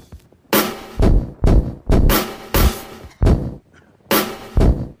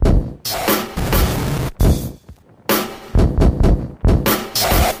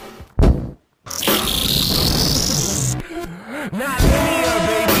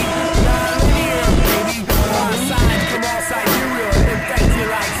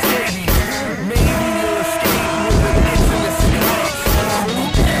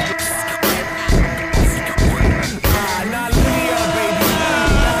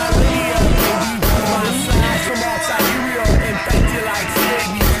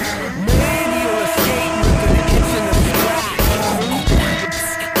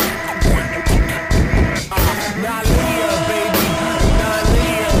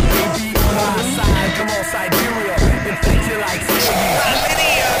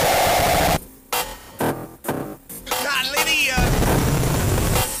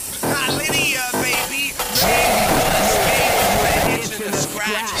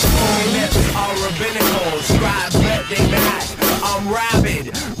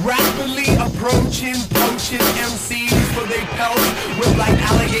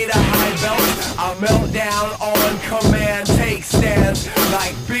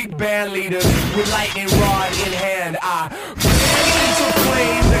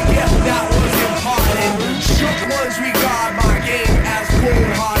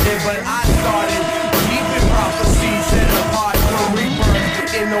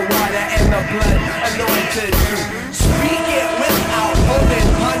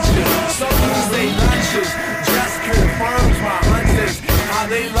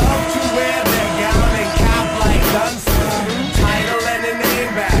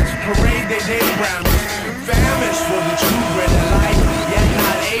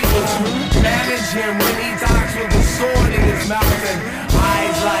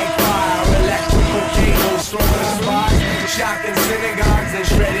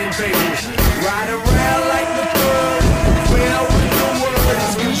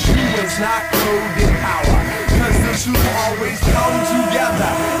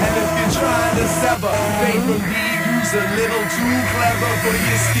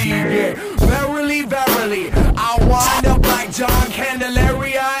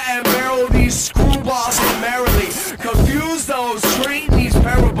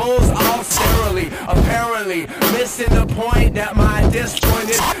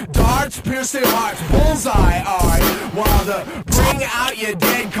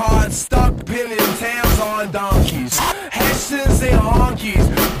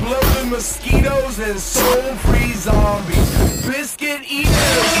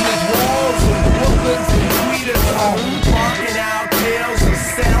 Walls of Woodlands and tweeters all barking out tales of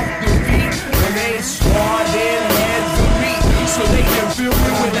self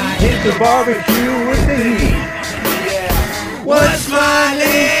barbecue with the heat. What's my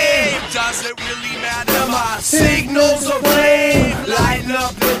name? Doesn't really matter. My signals of flame lighten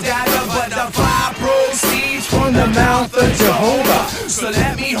up the data, but the fire proceeds from the mouth of Jehovah. So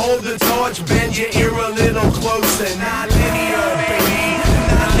let me hold the torch, bend your ear a little closer. Not linear, baby.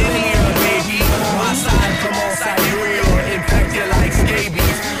 Not linear, baby. My side from all sidereal, infected like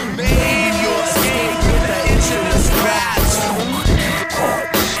scabies. Maybe you'll escape with an itch and a scratch.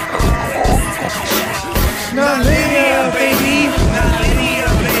 Not linear, baby. Not linear,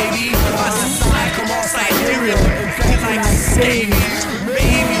 baby. My side from all sidereal, infected like scabies.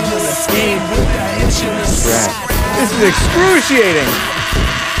 Maybe you'll escape with an itch and a scratch. This is excruciating.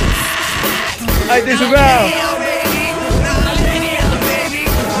 I disavow.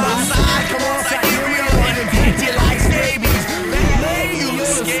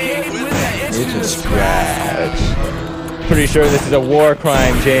 It's a scratch. Pretty sure this is a war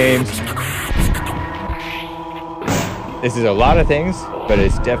crime, James. This is a lot of things, but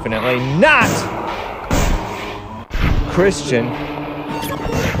it's definitely not Christian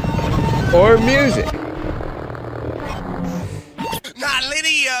or music. Not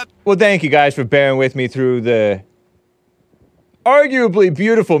linear. Well, thank you guys for bearing with me through the arguably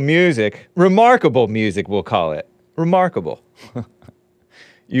beautiful music. Remarkable music, we'll call it. Remarkable.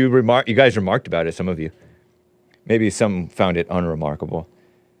 You guys remarked about it, some of you. Maybe some found it unremarkable.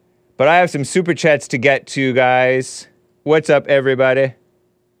 But I have some super chats to get to, guys. What's up, everybody?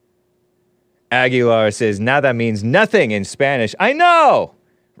 Aguilar says, nada means nothing in Spanish. I know,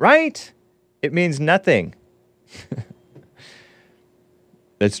 right? It means nothing.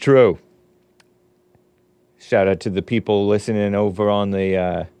 That's true. Shout out to the people listening over on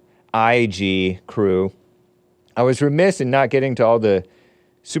the IG crew. I was remiss in not getting to all the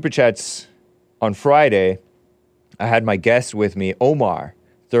super chats on Friday. I had my guest with me, Omar.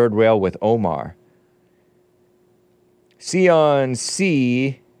 Third Rail with Omar. Sion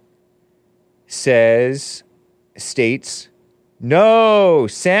C states, no,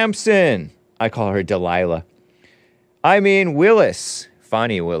 Samson. I call her Delilah. I mean, Willis,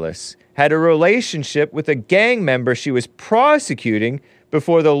 Fonnie Willis, had a relationship with a gang member she was prosecuting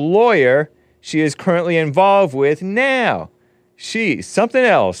before the lawyer she is currently involved with now. She's something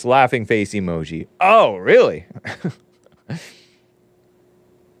else, laughing face emoji. Oh, really?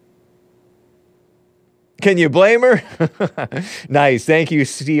 Can you blame her? Nice. Thank you,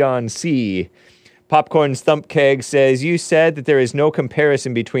 Sion C. Popcorn's Thump Keg says, you said that there is no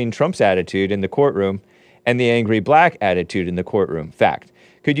comparison between Trump's attitude in the courtroom and the angry black attitude in the courtroom. Fact.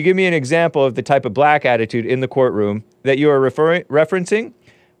 Could you give me an example of the type of black attitude in the courtroom that you are referencing?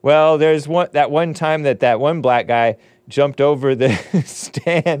 Well, there's that one time that one black guy jumped over the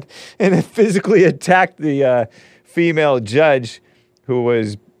stand and physically attacked the female judge who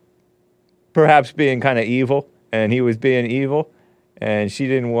was perhaps being kind of evil, and he was being evil, and she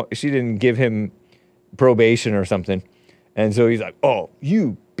didn't give him probation or something. And so he's like, oh,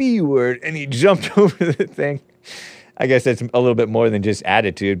 you B-word, and he jumped over the thing. I guess that's a little bit more than just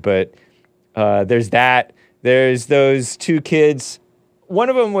attitude, but there's that. There's those two kids. One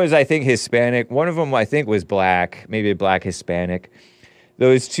of them was, I think, Hispanic. One of them, I think, was black, maybe black Hispanic.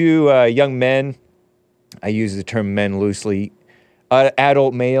 Those two young men, I use the term men loosely,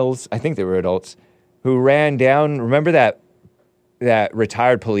 adult males, I think they were adults, who ran down, remember that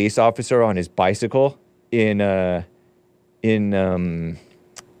retired police officer on his bicycle in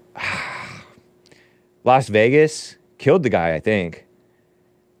Las Vegas? Killed the guy, I think.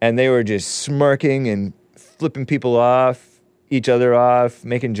 And they were just smirking and flipping people off, each other off,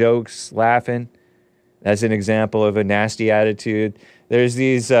 making jokes, laughing. That's an example of a nasty attitude. There's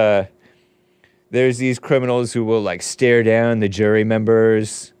these criminals who will like stare down the jury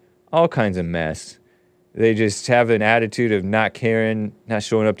members, all kinds of mess. They just have an attitude of not caring, not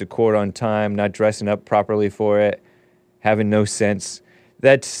showing up to court on time, not dressing up properly for it, having no sense.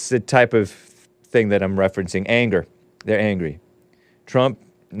 That's the type of thing that I'm referencing. Anger. They're angry. Trump,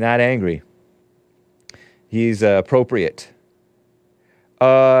 not angry. He's appropriate.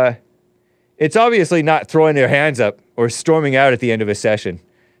 It's obviously not throwing your hands up or storming out at the end of a session.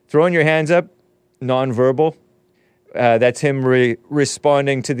 Throwing your hands up, nonverbal. That's him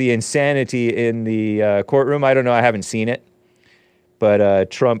responding to the insanity in the courtroom. I don't know. I haven't seen it. But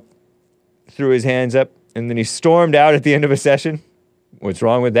Trump threw his hands up, and then he stormed out at the end of a session. What's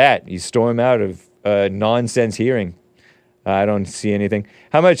wrong with that? You storm out of a nonsense hearing. I don't see anything.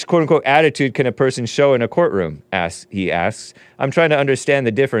 How much, quote-unquote, attitude can a person show in a courtroom? He asks. I'm trying to understand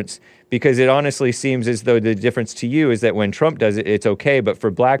the difference, because it honestly seems as though the difference to you is that when Trump does it, it's okay, but for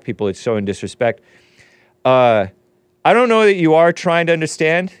black people, it's showing disrespect. I don't know that you are trying to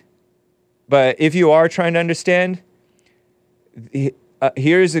understand. But if you are trying to understand,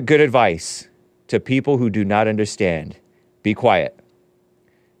 here's a good advice to people who do not understand. Be quiet.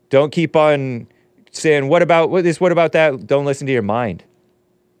 Don't keep on saying, what about this, what about that? Don't listen to your mind.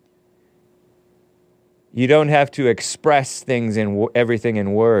 You don't have to express things in everything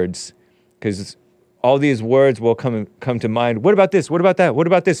in words, because all these words will come to mind. What about this? What about that? What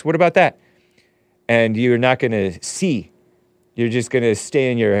about this? What about that? And you're not going to see. You're just going to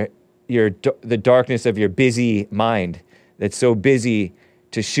stay in the darkness of your busy mind that's so busy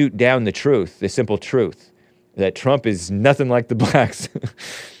to shoot down the truth, the simple truth, that Trump is nothing like the blacks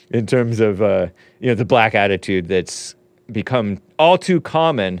in terms of the black attitude that's become all too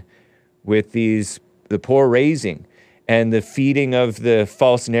common with the poor raising and the feeding of the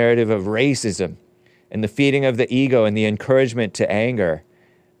false narrative of racism and the feeding of the ego and the encouragement to anger,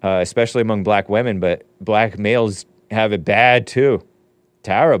 especially among black women, but black males have it bad too.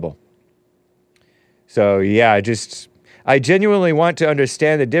 Terrible. So yeah, I genuinely want to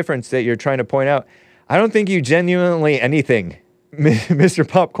understand the difference that you're trying to point out. I don't think you genuinely anything, Mr.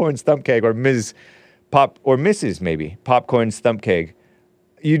 Popcorn Stumpkeg, or Ms. Pop, or Mrs. maybe Popcorn Stumpkeg.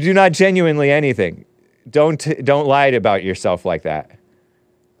 You do not genuinely anything. Don't lie about yourself like that.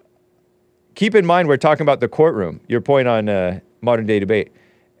 Keep in mind we're talking about the courtroom. Your point on modern day debate,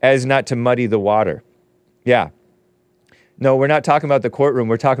 as not to muddy the water. Yeah. No, we're not talking about the courtroom.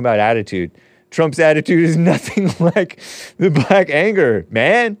 We're talking about attitude. Trump's attitude is nothing like the black anger,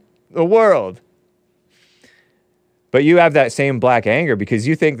 man. The world. But you have that same black anger because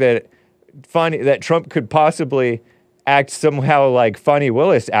you think that Trump could possibly act somehow like Fonnie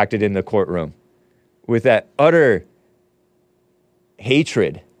Willis acted in the courtroom, with that utter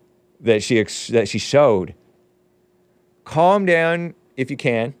hatred that she showed. Calm down if you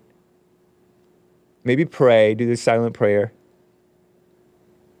can. Maybe pray, do the silent prayer.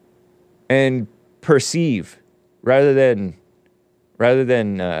 And perceive rather than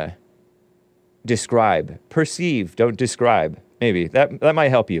describe. Perceive, don't describe. Maybe that might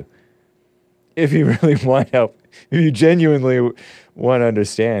help you. If you really want help, if you genuinely want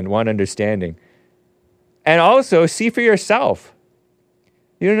understanding. And also see for yourself.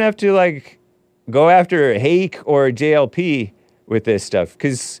 You don't have to go after Hake or JLP with this stuff,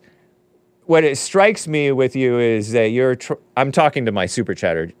 because what it strikes me with you is that I'm talking to my super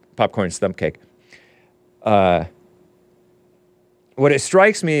chatter, Popcorn Stump Cake. What it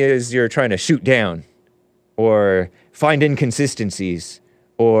strikes me is you're trying to shoot down or find inconsistencies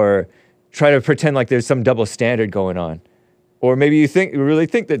or try to pretend like there's some double standard going on. Or maybe you really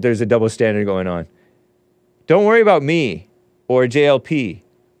think that there's a double standard going on. Don't worry about me or JLP.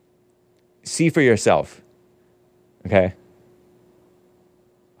 See for yourself. Okay?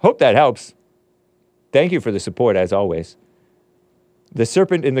 Hope that helps. Thank you for the support, as always. The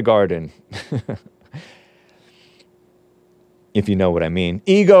serpent in the garden. If you know what I mean.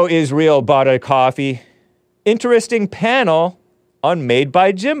 Ego is real, bought a coffee. Interesting panel on Made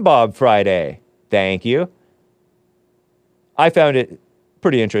by Jim Bob Friday. Thank you. I found it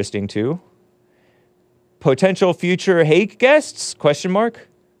pretty interesting, too. Potential future Hake guests? ?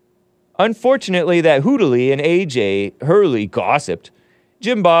 Unfortunately, that Hoodley and AJ Hurley gossiped.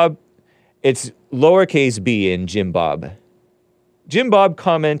 Jim Bob, it's lowercase b in Jim Bob. Jim Bob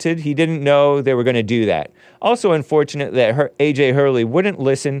commented he didn't know they were going to do that. Also unfortunate that AJ Hurley wouldn't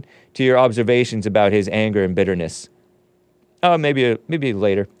listen to your observations about his anger and bitterness. Maybe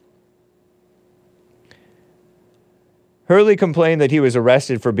later. Hurley complained that he was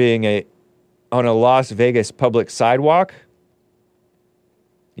arrested for being on a Las Vegas public sidewalk.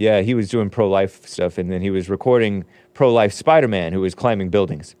 Yeah, he was doing pro-life stuff, and then he was recording pro-life Spider-Man who was climbing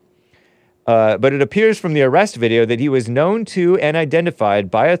buildings. But it appears from the arrest video that he was known to and identified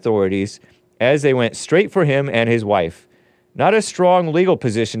by authorities as they went straight for him and his wife. Not a strong legal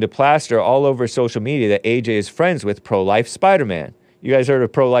position to plaster all over social media that AJ is friends with pro-life Spider-Man. You guys heard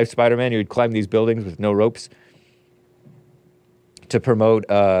of pro-life Spider-Man? He would climb these buildings with no ropes to promote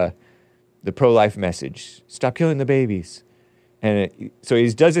the pro-life message. Stop killing the babies. And so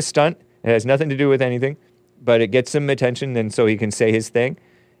he does a stunt. It has nothing to do with anything, but it gets some attention, and so he can say his thing.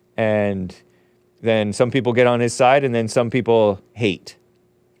 And then some people get on his side, and then some people hate.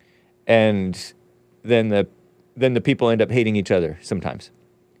 And then the people end up hating each other sometimes.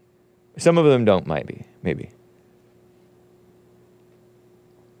 Some of them don't, maybe.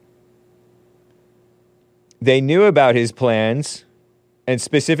 They knew about his plans and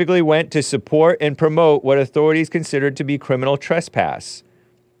specifically went to support and promote what authorities considered to be criminal trespass.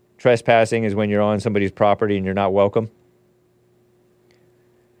 Trespassing is when you're on somebody's property and you're not welcome.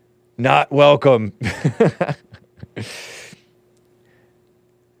 Not welcome.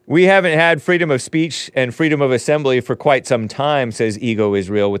 We haven't had freedom of speech and freedom of assembly for quite some time, says Ego is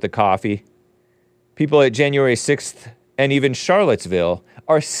Real with the coffee. People at January 6th and even Charlottesville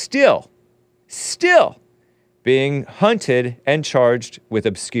are still being hunted and charged with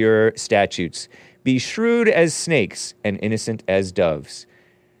obscure statutes. Be shrewd as snakes and innocent as doves.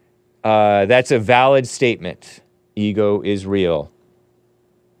 That's a valid statement. Ego is real.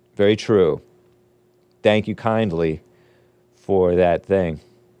 Very true. Thank you kindly for that thing.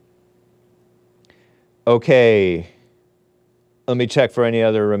 Okay. Let me check for any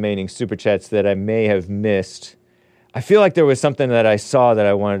other remaining super chats that I may have missed. I feel like there was something that I saw that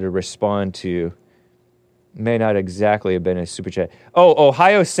I wanted to respond to. May not exactly have been a super chat. Oh,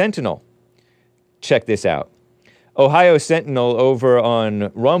 Ohio Sentinel. Check this out. Ohio Sentinel over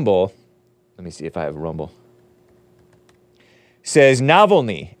on Rumble. Let me see if I have Rumble. Says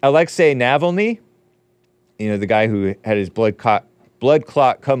Navalny, Alexei Navalny, the guy who had his blood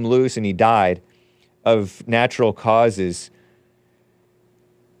clot come loose and he died of natural causes.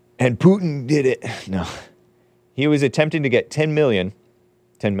 And Putin did it. No. He was attempting to get 10 million.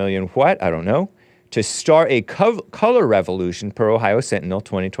 10 million what? I don't know. To start a color revolution per Ohio Sentinel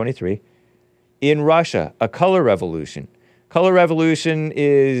 2023 in Russia. A color revolution. Color revolution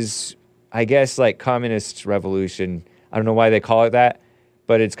is, I guess, like communist revolution. I don't know why they call it that,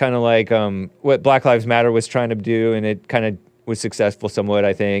 but it's kind of like what Black Lives Matter was trying to do, and it kind of was successful somewhat,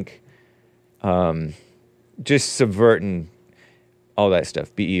 I think. Just subverting all that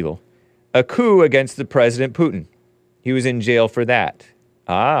stuff, be evil. A coup against the President Putin. He was in jail for that.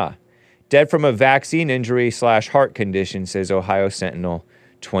 Dead from a vaccine injury / heart condition, says Ohio Sentinel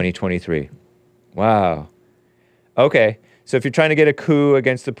 2023. Wow. Okay, so if you're trying to get a coup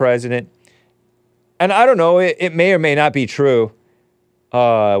against the president, and I don't know, it may or may not be true,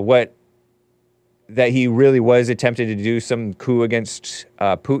 that he really was attempting to do some coup against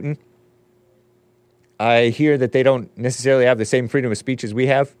Putin. I hear that they don't necessarily have the same freedom of speech as we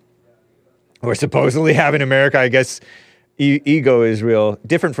have, or supposedly have in America. I guess Ego is Real,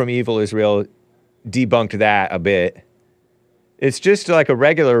 different from Evil is Real, debunked that a bit. It's just like a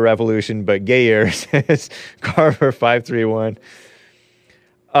regular revolution, but gayer, says Carver 531.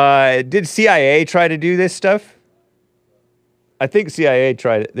 Did CIA try to do this stuff? I think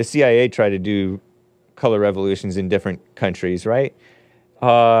the CIA tried to do color revolutions in different countries, right?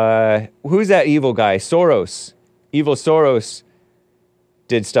 Who's that evil guy? Soros. Evil Soros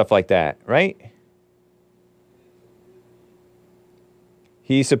did stuff like that, right?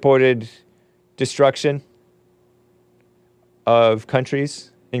 He supported destruction of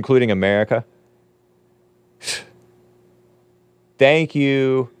countries, including America. Thank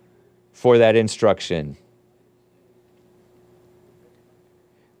you for that instruction.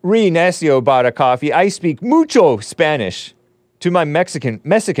 Necio bought a coffee. I speak mucho Spanish to my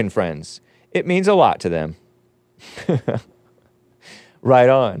Mexican friends. It means a lot to them. Right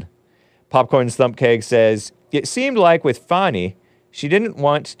on. Popcorn Slump Keg says, it seemed like with Fani, she didn't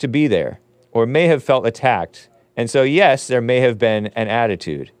want to be there or may have felt attacked. And so, yes, there may have been an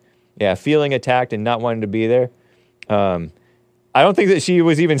attitude. Yeah, feeling attacked and not wanting to be there. I don't think that she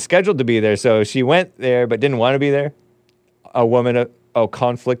was even scheduled to be there. So she went there but didn't want to be there. A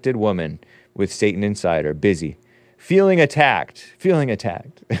conflicted woman with Satan inside her, busy. Feeling attacked. Do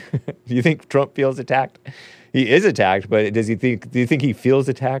you think Trump feels attacked? He is attacked, but do you think he feels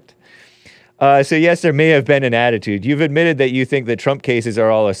attacked? So yes, there may have been an attitude. You've admitted that you think that Trump cases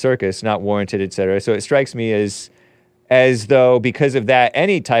are all a circus, not warranted, etc. So it strikes me as though because of that,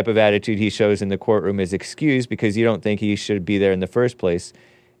 any type of attitude he shows in the courtroom is excused because you don't think he should be there in the first place.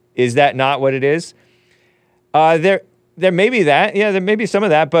 Is that not what it is? There may be that. Yeah, there may be some of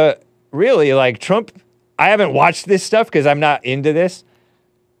that, but really, like Trump, I haven't watched this stuff because I'm not into this.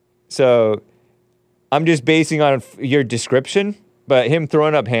 So I'm just basing on your description, but him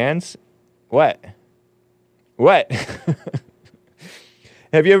throwing up hands, what?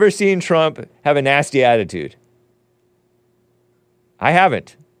 Have you ever seen Trump have a nasty attitude? I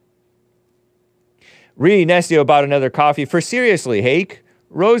haven't. Necio bought another coffee. For seriously, Hake,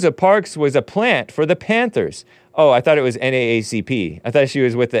 Rosa Parks was a plant for the Panthers. Oh, I thought it was NAACP. I thought she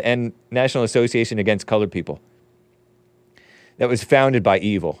was with the National Association Against Colored People. That was founded by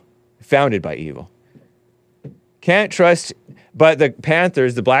evil. Can't trust, but the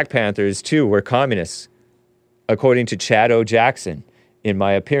Panthers, the Black Panthers, too, were communists, according to Chad O. Jackson, in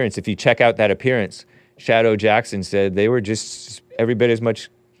my appearance. If you check out that appearance, Chad O. Jackson said they were just every bit as much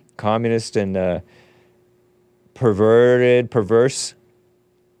communist and perverse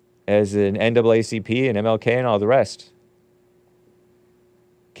as an NAACP and MLK and all the rest.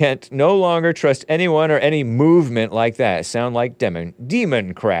 Can't no longer trust anyone or any movement like that. Sound like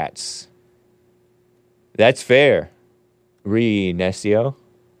democrats. That's fair. Necio.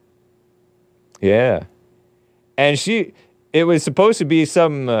 Yeah. And it was supposed to be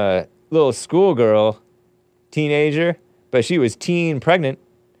some little schoolgirl, teenager, but she was teen pregnant.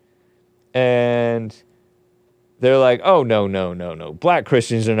 And they're like, oh, no. Black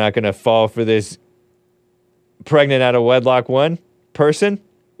Christians are not going to fall for this pregnant out of wedlock one person.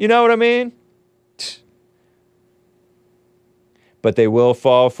 You know what I mean? But they will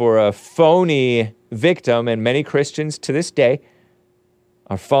fall for a phony victim, and many Christians to this day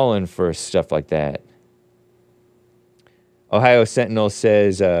are falling for stuff like that. Ohio Sentinel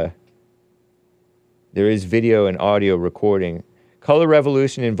says there is video and audio recording. Color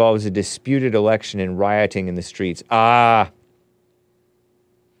revolution involves a disputed election and rioting in the streets. Ah,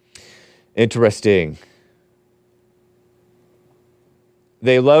 interesting.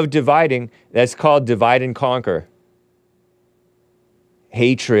 They love dividing. That's called divide and conquer.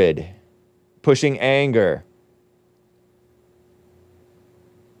 Hatred. Pushing anger.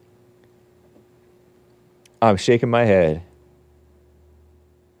 I'm shaking my head.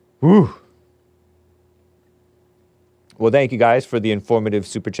 Whew. Well, thank you guys for the informative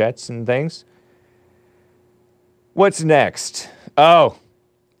super chats and things. What's next? Oh,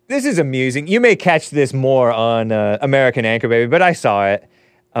 this is amusing. You may catch this more on American Anchor Baby, but I saw it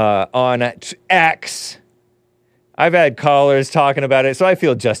on X. I've had callers talking about it, so I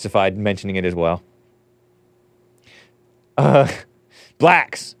feel justified mentioning it as well.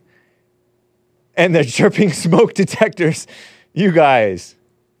 Blacks and the chirping smoke detectors. You guys,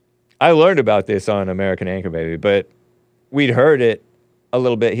 I learned about this on American Anchor Baby, but we'd heard it a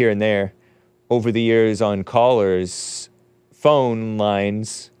little bit here and there over the years on callers' phone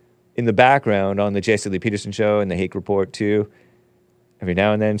lines in the background on the Jesse Lee Peterson show and the Hake Report too. Every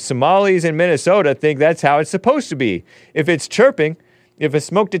now and then, Somalis in Minnesota think that's how it's supposed to be. If it's chirping, if a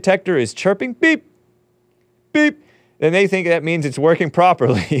smoke detector is chirping, beep, beep, then they think that means it's working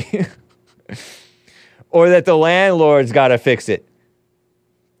properly. Or that the landlord's got to fix it.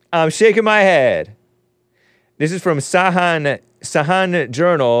 I'm shaking my head. This is from Sahan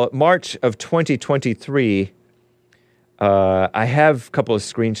Journal, March of 2023. I have a couple of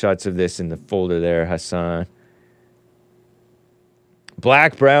screenshots of this in the folder there, Hassan.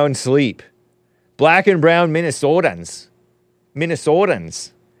 Black, brown sleep. Black and brown Minnesotans.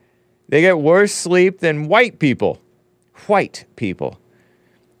 They get worse sleep than white people. White people.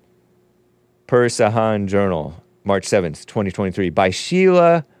 Per Sahan Journal, March 7th, 2023, by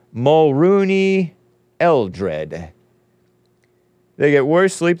Sheila Mulrooney Eldred. They get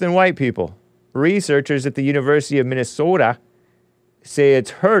worse sleep than white people. Researchers at the University of Minnesota say it's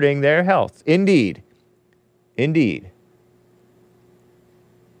hurting their health. Indeed.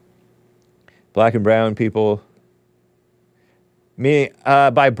 Black and brown people.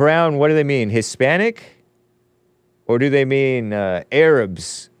 By brown, what do they mean? Hispanic? Or do they mean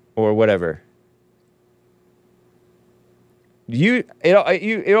Arabs or whatever?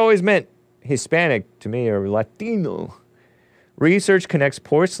 It always meant Hispanic to me or Latino. Research connects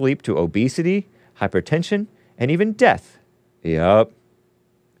poor sleep to obesity, hypertension, and even death. Yup.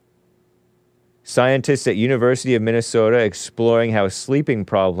 Scientists at University of Minnesota exploring how sleeping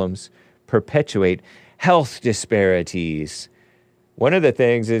problems perpetuate health disparities. One of the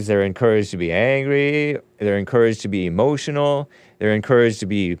things is they're encouraged to be angry, they're encouraged to be emotional, they're encouraged to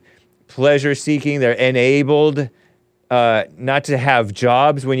be pleasure-seeking, they're enabled not to have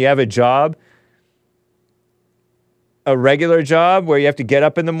jobs. When you have a job, a regular job where you have to get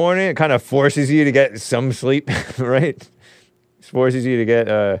up in the morning, it kind of forces you to get some sleep, right? It forces you to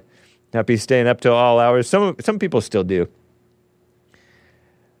get not be staying up till all hours. Some people still do.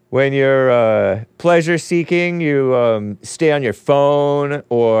 When you're pleasure-seeking, you stay on your phone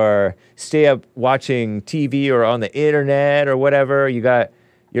or stay up watching TV or on the internet or whatever.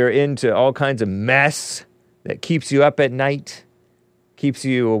 You're into all kinds of mess that keeps you up at night, keeps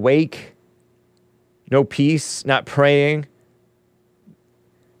you awake. No peace, not praying.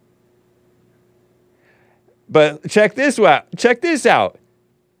 But check this out.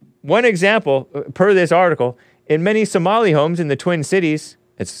 One example, per this article, in many Somali homes in the Twin Cities,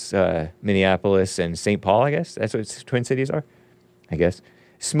 it's Minneapolis and St. Paul, I guess. That's what Twin Cities are, I guess.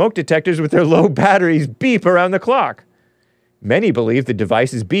 Smoke detectors with their low batteries beep around the clock. Many believe the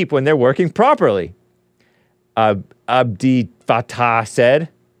devices beep when they're working properly. Abdi Fatah said,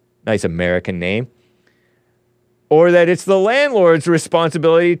 nice American name. Or that it's the landlord's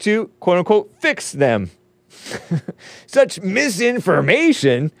responsibility to, quote-unquote, fix them. Such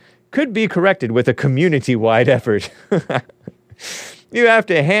misinformation could be corrected with a community-wide effort. You have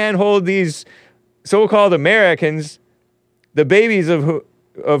to handhold these so-called Americans, the babies of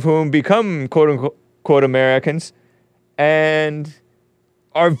whom become quote-unquote Americans, and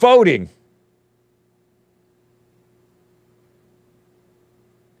are voting.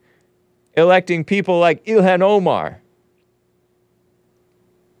 Electing people like Ilhan Omar.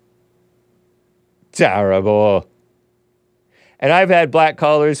 Terrible. And I've had black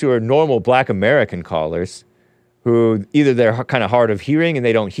callers who are normal black American callers who either they're kind of hard of hearing and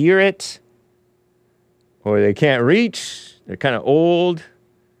they don't hear it, or they can't reach. They're kind of old.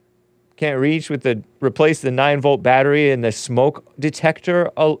 Can't reach replace the 9-volt battery in the smoke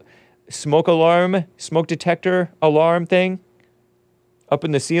detector alarm thing up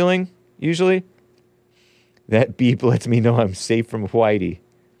in the ceiling, usually. That beep lets me know I'm safe from Whitey.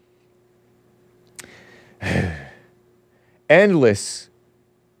 Endless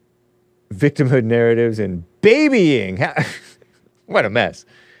victimhood narratives and babying. What a mess.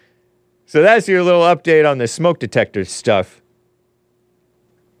 So that's your little update on the smoke detector stuff.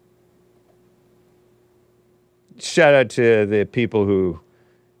 Shout out to the people who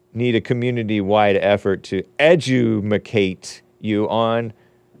need a community-wide effort to educate you on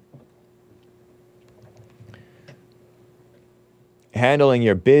handling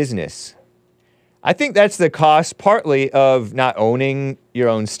your business. I think that's the cost partly of not owning your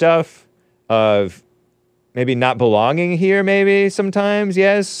own stuff, of maybe not belonging here maybe sometimes,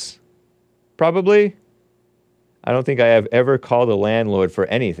 yes, probably. I don't think I have ever called a landlord for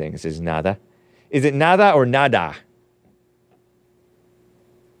anything. It says nada. Is it nada or nada?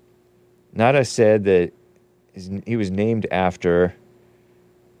 Nada said that he was named after...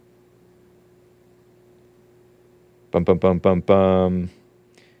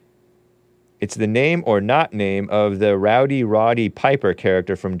 It's the name or not name of the Rowdy Roddy Piper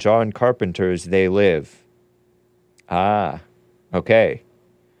character from John Carpenter's They Live. Ah, okay.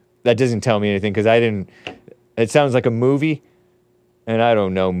 That doesn't tell me anything because I didn't... It sounds like a movie, and I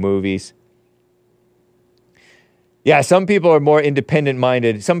don't know movies. Yeah, some people are more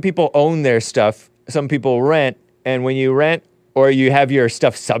independent-minded. Some people own their stuff. Some people rent, and when you rent or you have your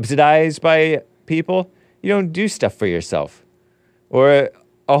stuff subsidized by people, you don't do stuff for yourself. Or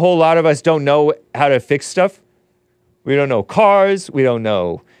a whole lot of us don't know how to fix stuff. We don't know cars. We don't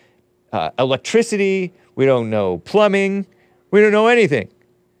know electricity. We don't know plumbing. We don't know anything.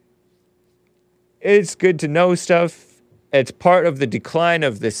 It's good to know stuff. It's part of the decline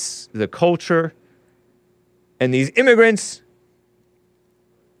of the culture. And these immigrants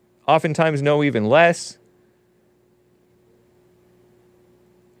oftentimes know even less.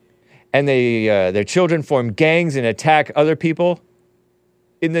 And their children form gangs and attack other people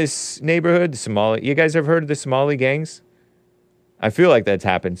in this neighborhood. Somali. You guys ever heard of the Somali gangs? I feel like that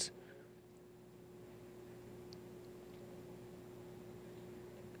happens.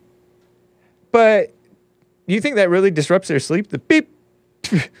 But do you think that really disrupts their sleep? The beep,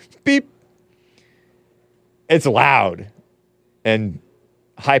 beep. It's loud and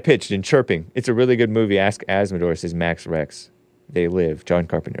high-pitched and chirping. It's a really good movie. Ask Asmodor, says Max Rex. They Live. John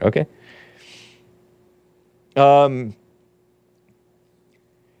Carpenter. Okay.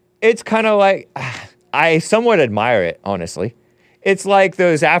 It's kind of like... I somewhat admire it, honestly. It's like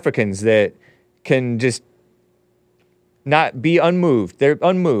those Africans that can just not be unmoved. They're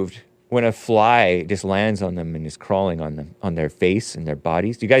unmoved when a fly just lands on them and is crawling on them, on their face and their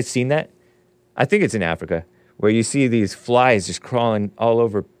bodies. You guys seen that? I think it's in Africa, where you see these flies just crawling all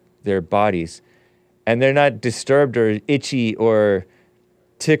over their bodies, and they're not disturbed or itchy or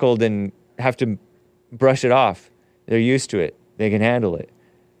tickled and have to brush it off. They're used to it. They can handle it.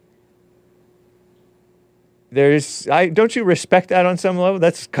 Don't you respect that on some level?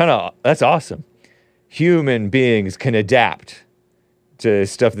 That's awesome. Human beings can adapt to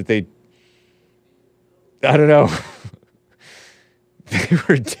stuff that I don't know. They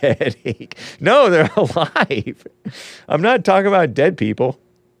were dead. No, they're alive. I'm not talking about dead people.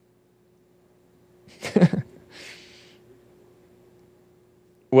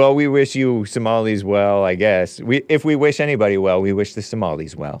 Well, we wish you Somalis well, I guess. If we wish anybody well, we wish the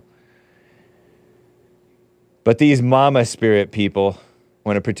Somalis well. But these mama spirit people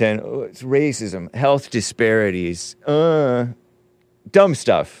want to pretend, oh, it's racism, health disparities, dumb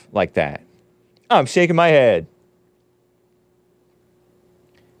stuff like that. I'm shaking my head.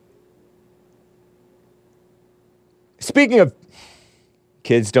 Speaking of,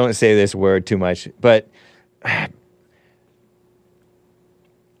 kids, don't say this word too much, but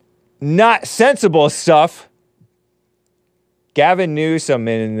not sensible stuff. Gavin Newsom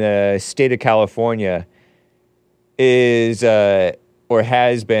in the state of California is, or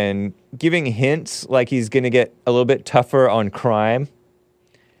has been, giving hints like he's going to get a little bit tougher on crime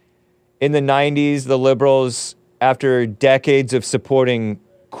In the 90s, the liberals, after decades of supporting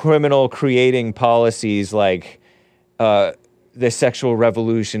criminal creating policies like the sexual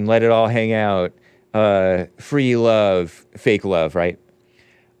revolution, let it all hang out, free love, fake love, right?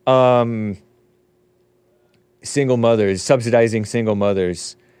 Single mothers, subsidizing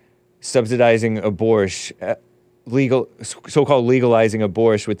abortion, so-called legalizing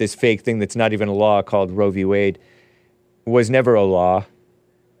abortion with this fake thing that's not even a law called Roe v. Wade, was never a law.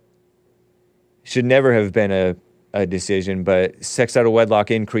 Should never have been a decision, but sex out of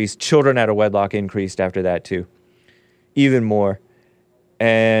wedlock increased. Children out of wedlock increased after that too, even more.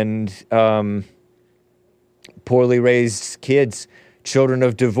 And poorly raised kids, children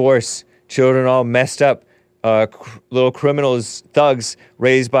of divorce, children all messed up, little criminals, thugs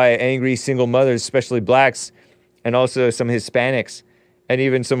raised by angry single mothers, especially blacks, and also some Hispanics, and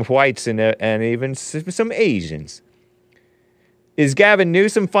even some whites and even some Asians. Is Gavin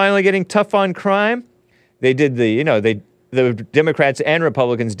Newsom finally getting tough on crime? They did the Democrats and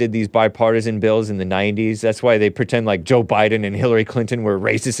Republicans did these bipartisan bills in the 90s. That's why they pretend like Joe Biden and Hillary Clinton were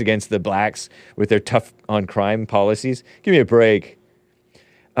racist against the blacks with their tough on crime policies. Give me a break.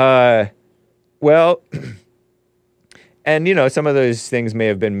 Well, and some of those things may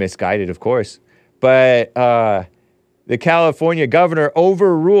have been misguided, of course, but the California governor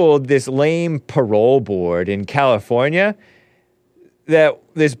overruled this lame parole board in California. That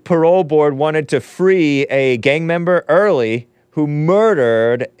this parole board wanted to free a gang member early who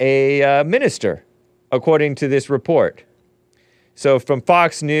murdered a minister, according to this report. So from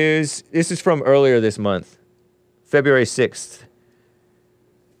Fox News, this is from earlier this month, February 6th.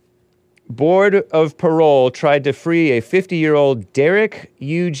 Board of Parole tried to free a 50-year-old Derek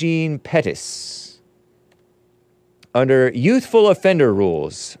Eugene Pettis under youthful offender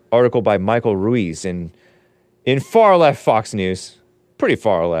rules. Article by Michael Ruiz in far-left Fox News. Pretty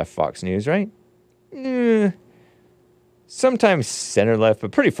far-left Fox News, right? Sometimes center-left,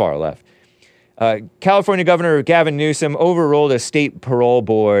 but pretty far-left. California Governor Gavin Newsom overruled a state parole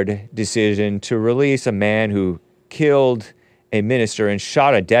board decision to release a man who killed a minister and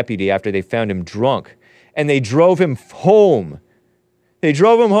shot a deputy after they found him drunk. And they drove him home.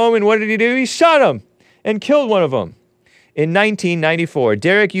 And what did he do? He shot him and killed one of them. In 1994,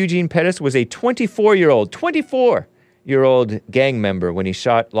 Derek Eugene Pettis was a 24-year-old gang member when he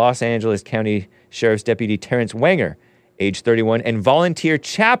shot Los Angeles County Sheriff's Deputy Terrence Wenger, age 31, and volunteer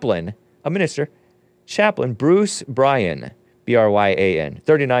chaplain, a minister, chaplain Bruce Bryan, Bryan,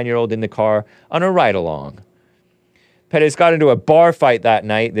 39-year-old in the car on a ride-along. Pettis got into a bar fight that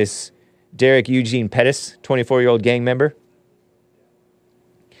night, this Derek Eugene Pettis, 24-year-old gang member.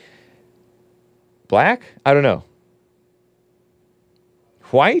 Black? I don't know.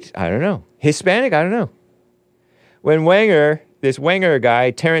 White? I don't know. Hispanic? I don't know. When this Wenger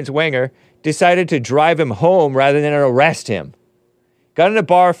guy, Terrence Wenger, decided to drive him home rather than arrest him. Got in a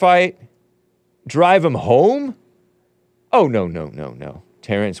bar fight, drive him home? Oh, no.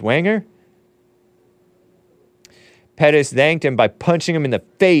 Terrence Wenger? Pettis thanked him by punching him in the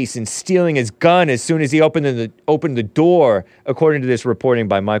face and stealing his gun as soon as he opened the door, according to this reporting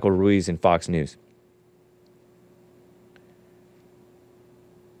by Michael Ruiz in Fox News.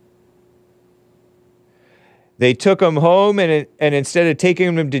 They took him home, and instead of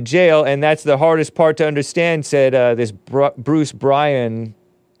taking him to jail, and that's the hardest part to understand, said this Bruce Bryan,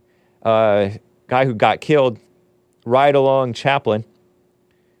 guy who got killed, ride-along chaplain.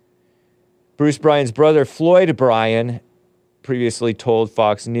 Bruce Bryan's brother, Floyd Bryan, previously told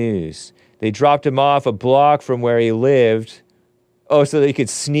Fox News. They dropped him off a block from where he lived, so they could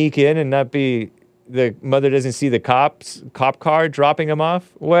sneak in and not be, the mother doesn't see the cop car dropping him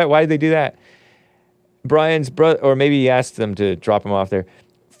off? Why did they do that? Brian's brother, or maybe he asked them to drop him off there.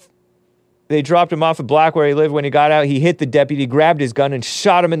 They dropped him off a block where he lived. When he got out, he hit the deputy, grabbed his gun, and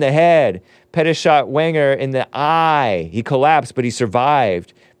shot him in the head. Pettis shot Wenger in the eye. He collapsed, but he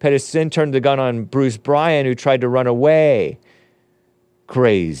survived. Pettis then turned the gun on Bruce Bryan, who tried to run away.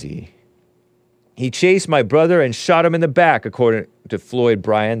 Crazy. He chased my brother and shot him in the back, according to Floyd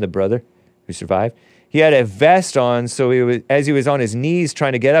Bryan, the brother who survived. He had a vest on, so as he was on his knees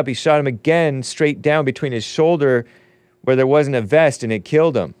trying to get up, he shot him again straight down between his shoulder where there wasn't a vest, and it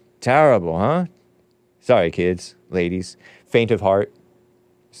killed him. Terrible, huh? Sorry, kids, ladies. Faint of heart.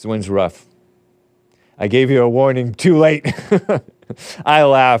 This one's rough. I gave you a warning too late. I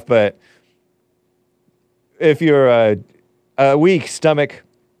laugh, but if you're a weak stomach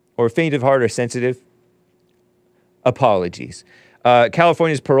or faint of heart or sensitive, apologies.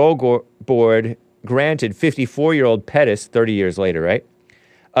 California's parole board granted 54-year-old Pettis, 30 years later, right,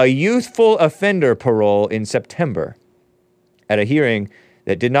 a youthful offender parole in September. At a hearing,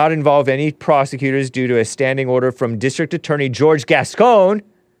 that did not involve any prosecutors due to a standing order from District Attorney George Gascon,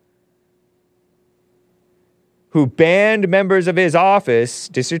 who banned members of his office,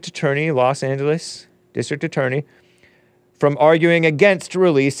 District Attorney, Los Angeles, District Attorney, from arguing against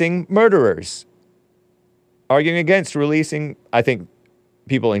releasing murderers. Arguing against releasing, I think,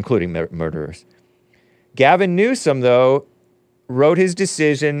 people including murderers. Gavin Newsom, though, wrote his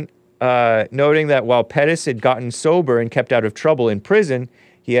decision noting that while Pettis had gotten sober and kept out of trouble in prison,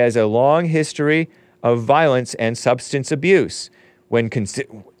 he has a long history of violence and substance abuse. When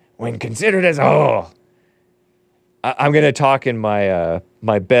considered as a whole, I'm going to talk in my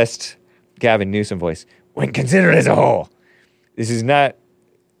my best Gavin Newsom voice. When considered as a whole, this is not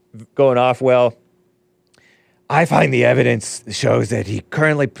going off well. I find the evidence shows that he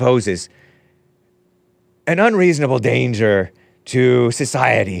currently poses an unreasonable danger to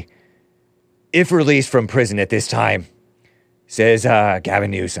society if released from prison at this time, says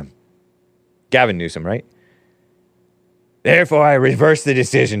Gavin Newsom. Gavin Newsom, right? Therefore, I reverse the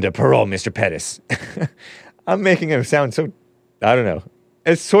decision to parole Mr. Pettis. I'm making him sound so, I don't know.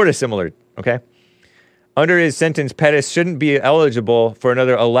 It's sort of similar, okay? Under his sentence, Pettis shouldn't be eligible for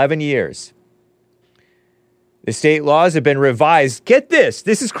another 11 years. The state laws have been revised. Get this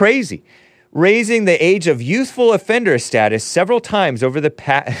is crazy. Raising the age of youthful offender status several times over the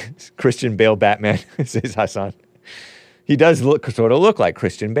past. Christian Bale Batman, says Hassan. He does sort of look like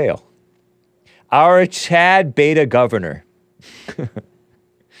Christian Bale. Our Chad Beta governor.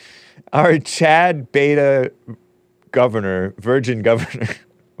 Our Chad Beta governor, virgin governor,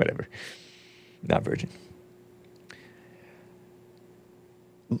 whatever. Not virgin.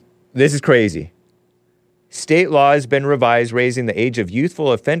 This is crazy. State law has been revised, raising the age of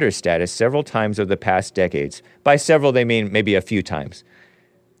youthful offender status several times over the past decades. By several, they mean maybe a few times.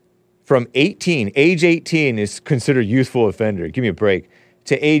 From age 18 is considered youthful offender. Give me a break.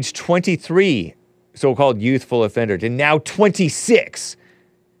 To age 23, so-called youthful offender. To now 26,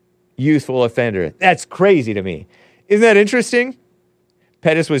 youthful offender. That's crazy to me. Isn't that interesting?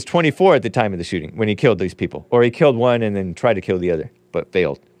 Pettis was 24 at the time of the shooting when he killed these people. Or he killed one and then tried to kill the other, but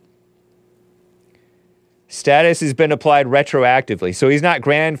failed. Status has been applied retroactively, so he's not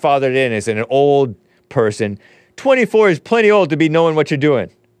grandfathered in as an old person. 24 is plenty old to be knowing what you're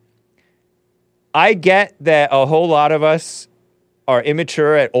doing. I get that a whole lot of us are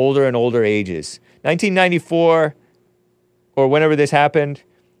immature at older and older ages. 1994, or whenever this happened,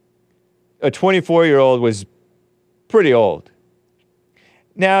 a 24-year-old was pretty old.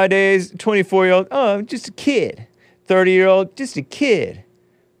 Nowadays, 24-year-old, oh, I'm just a kid. 30-year-old, just a kid.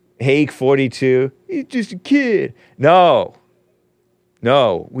 Hake 42, he's just a kid. No,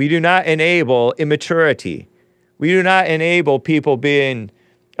 we do not enable immaturity. We do not enable people being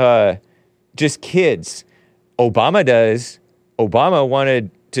just kids. Obama does. Obama wanted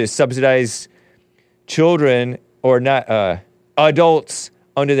to subsidize children or not adults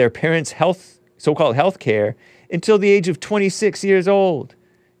under their parents' so-called health care until the age of 26 years old.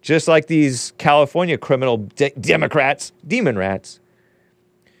 Just like these California criminal Democrats, demon rats.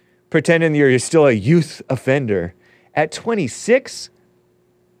 Pretending you're still a youth offender at 26?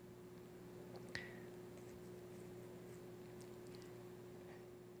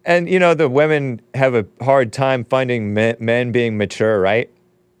 And, you know, the women have a hard time finding men being mature, right?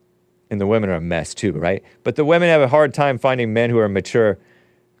 And the women are a mess too, right? But the women have a hard time finding men who are mature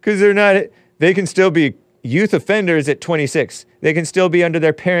because they can still be youth offenders at 26. They can still be under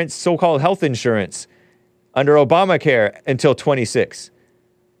their parents' so-called health insurance under Obamacare until 26.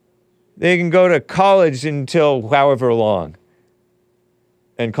 They can go to college until however long.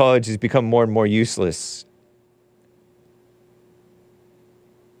 And college has become more and more useless.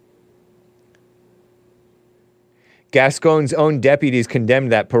 Gascon's own deputies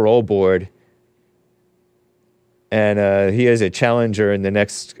condemned that parole board. And he has a challenger in the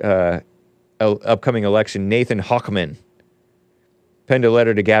next upcoming election, Nathan Hochman, penned a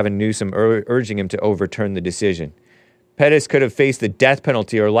letter to Gavin Newsom urging him to overturn the decision. Pettis could have faced the death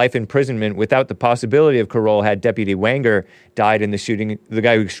penalty or life imprisonment without the possibility of parole had Deputy Wanger died in the shooting, the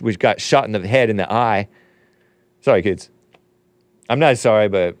guy who got shot in the head and the eye. Sorry, kids. I'm not sorry,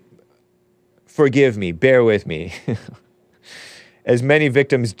 but forgive me. Bear with me. As many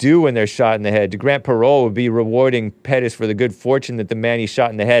victims do when they're shot in the head, to grant parole would be rewarding Pettis for the good fortune that the man he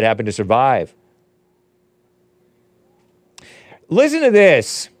shot in the head happened to survive. Listen to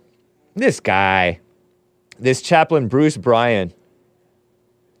this. This guy. This chaplain, Bruce Bryan,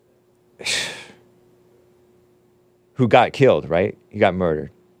 who got killed, right? He got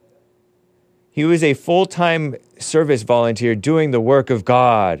murdered. He was a full-time service volunteer doing the work of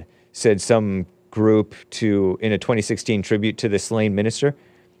God, said some group in a 2016 tribute to the slain minister.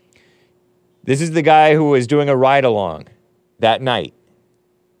 This is the guy who was doing a ride-along that night.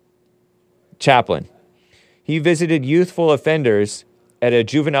 Chaplain. He visited youthful offenders at a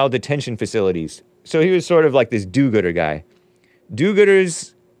juvenile detention facilities. So he was sort of like this do-gooder guy.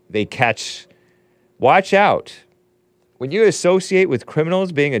 Do-gooders, they catch. Watch out. When you associate with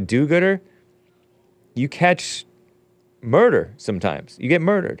criminals being a do-gooder, you catch murder sometimes. You get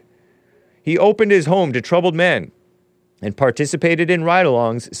murdered. He opened his home to troubled men and participated in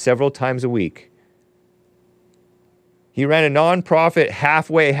ride-alongs several times a week. He ran a non-profit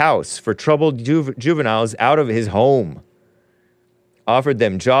halfway house for troubled juveniles out of his home, offered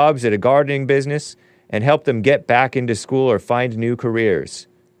them jobs at a gardening business, and helped them get back into school or find new careers.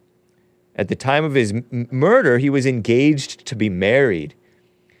 At the time of his murder, he was engaged to be married.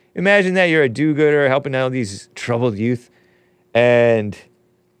 Imagine that you're a do-gooder helping out these troubled youth, and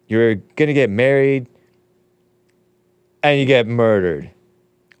you're going to get married, and you get murdered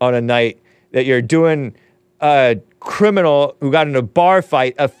on a night that you're doing a criminal who got in a bar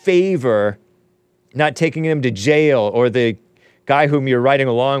fight a favor, not taking him to jail, or the guy whom you're riding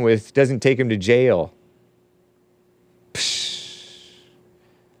along with doesn't take him to jail. Psh.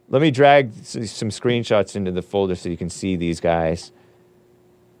 Let me drag some screenshots into the folder so you can see these guys.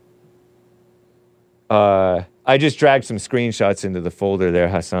 I just dragged some screenshots into the folder there,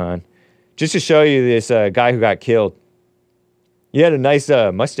 Hassan, just to show you this guy who got killed. He had a nice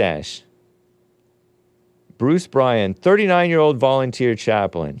mustache. Bruce Bryan, 39-year-old volunteer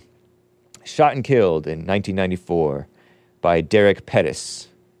chaplain, shot and killed in 1994 by Derek Pettis,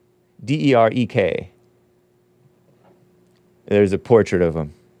 D-E-R-E-K. There's a portrait of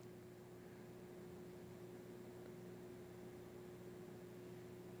him.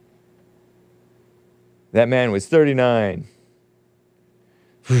 That man was 39.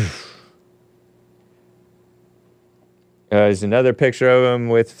 There's another picture of him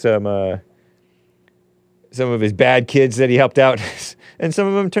with some of his bad kids that he helped out, and some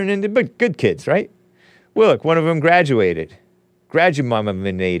of them turned into good kids, right? Well, look, one of them graduated.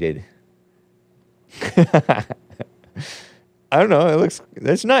 Graduated. I don't know.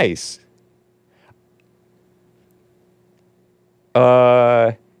 That's nice.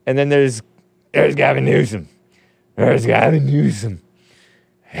 And then there's Gavin Newsom. There's Gavin Newsom.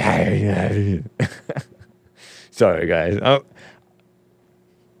 Sorry, guys.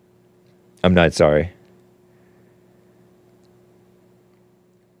 I'm not sorry.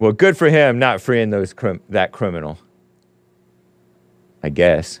 Well, good for him not freeing that criminal, I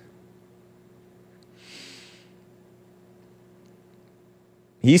guess.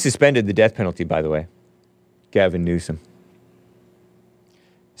 He suspended the death penalty, by the way. Gavin Newsom.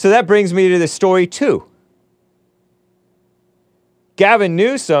 So that brings me to the story 2. Gavin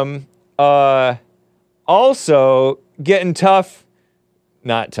Newsom also getting tough.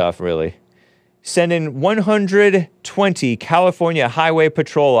 Not tough, really. Sending 120 California Highway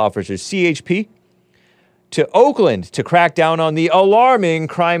Patrol officers, CHP, to Oakland to crack down on the alarming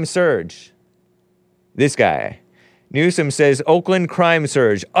crime surge. This guy. Newsom says Oakland crime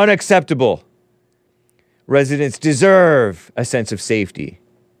surge, unacceptable. Residents deserve a sense of safety,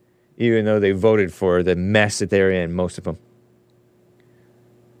 even though they voted for the mess that they're in, most of them.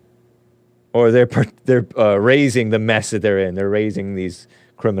 Or they're raising the mess that they're in. They're raising these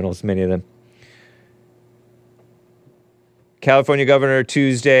criminals, many of them. California Governor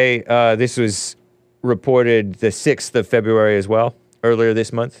Tuesday, this was reported the 6th of February as well, earlier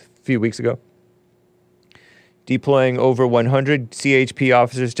this month, a few weeks ago. Deploying over 100 CHP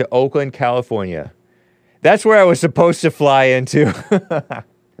officers to Oakland, California. That's where I was supposed to fly into.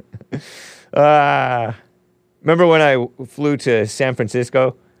 Remember when I flew to San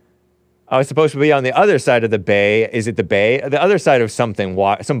Francisco? I was supposed to be on the other side of the bay. Is it the bay? The other side of something,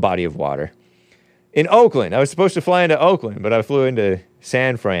 some body of water. In Oakland. I was supposed to fly into Oakland, but I flew into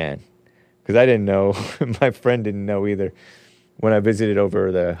San Fran because I didn't know. My friend didn't know either when I visited over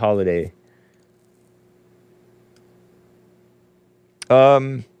the holiday.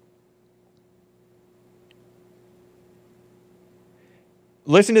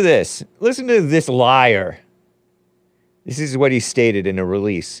 Listen to this. Listen to this liar. This is what he stated in a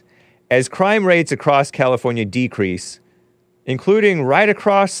release. As crime rates across California decrease, including right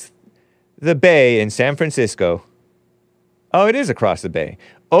across the bay in San Francisco. Oh, it is across the bay.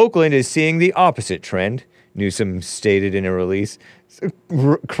 Oakland is seeing the opposite trend, Newsom stated in a release.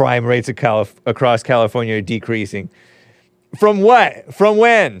 Crime rates across California are decreasing. From what? From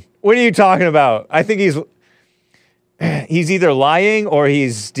when? What are you talking about? I think he's either lying or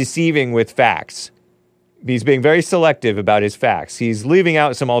he's deceiving with facts. He's being very selective about his facts. He's leaving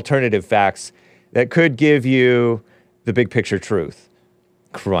out some alternative facts that could give you the big picture truth.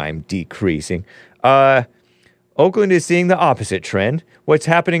 Crime decreasing. Oakland is seeing the opposite trend. What's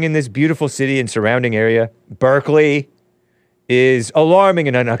happening in this beautiful city and surrounding area, Berkeley, is alarming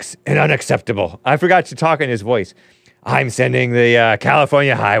and unacceptable. I forgot to talk in his voice. I'm sending the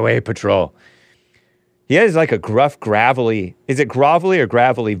California Highway Patrol. He has like a gruff, gravelly, is it grovelly or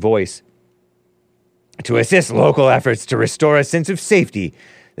gravelly voice, to assist local efforts to restore a sense of safety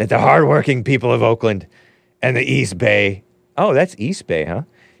that the hardworking people of Oakland and the East Bay, oh, that's East Bay, huh?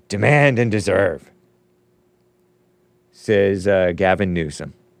 Demand and deserve, says Gavin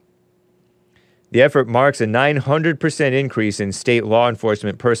Newsom. The effort marks a 900% increase in state law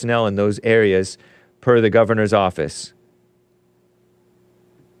enforcement personnel in those areas, per the governor's office.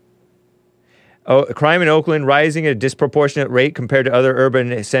 Crime in Oakland rising at a disproportionate rate compared to other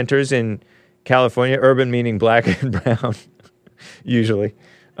urban centers in California. Urban meaning black and brown, usually,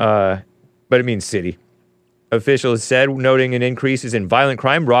 but it means city. Officials said, noting an increases in violent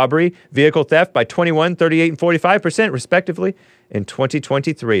crime, robbery, vehicle theft by 21, 38, and 45%, respectively, in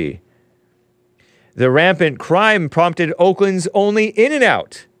 2023. The rampant crime prompted Oakland's only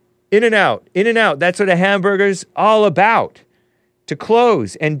In-N-Out. In-N-Out. In-N-Out. That's what a hamburger's all about. To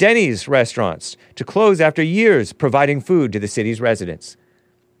close, and Denny's restaurants to close after years providing food to the city's residents.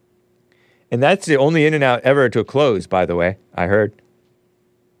 And that's the only In-N-Out ever to close, by the way, I heard.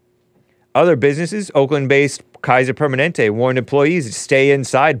 Other businesses, Oakland-based Kaiser Permanente warned employees to stay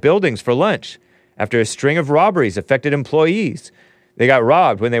inside buildings for lunch after a string of robberies affected employees. They got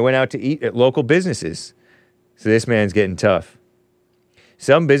robbed when they went out to eat at local businesses. So this man's getting tough.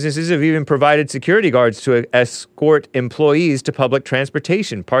 Some businesses have even provided security guards to escort employees to public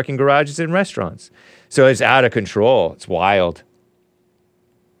transportation, parking garages, and restaurants. So it's out of control. It's wild.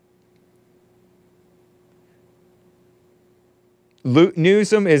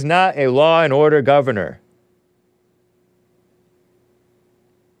 Newsom is not a law and order governor.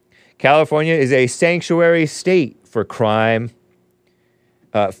 California is a sanctuary state for crime,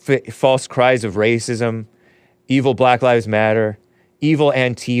 false cries of racism, evil Black Lives Matter, evil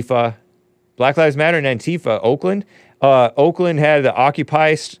Antifa. Black Lives Matter and Antifa. Oakland? Oakland had the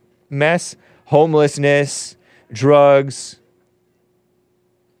Occupy mess, homelessness, drugs,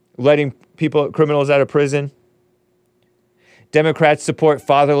 letting criminals out of prison. Democrats support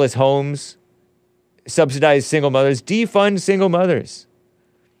fatherless homes, subsidize single mothers, defund single mothers.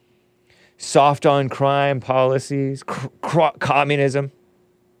 Soft on crime policies, communism.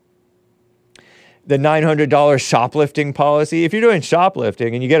 The $900 shoplifting policy. If you're doing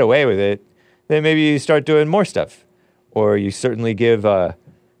shoplifting and you get away with it, then maybe you start doing more stuff. Or you certainly give a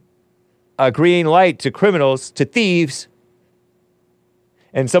green light to criminals, to thieves,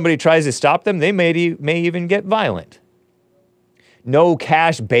 and somebody tries to stop them, they may even get violent. No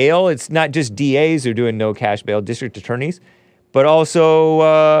cash bail. It's not just DAs who are doing no cash bail, district attorneys, but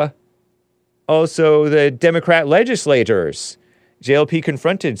also the Democrat legislators. JLP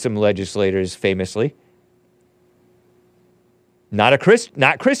confronted some legislators famously. Not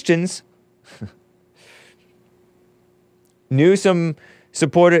Christians. Newsom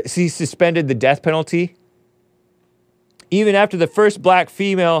suspended the death penalty. Even after the first black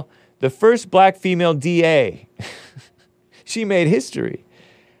female DA. She made history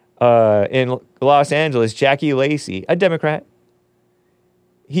in Los Angeles. Jackie Lacey, a Democrat.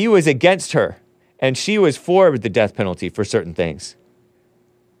 He was against her, and she was for the death penalty for certain things.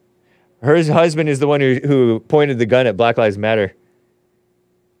 Her husband is the one who pointed the gun at Black Lives Matter.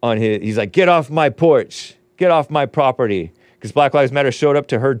 He's like, get off my porch, get off my property, because Black Lives Matter showed up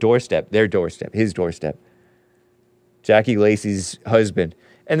to her doorstep, his doorstep. Jackie Lacey's husband,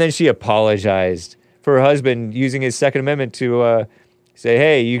 and then she apologized for her husband using his Second Amendment to say,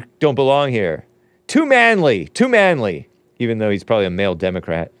 hey, you don't belong here. Too manly, even though he's probably a male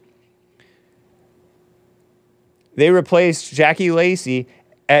Democrat. They replaced Jackie Lacey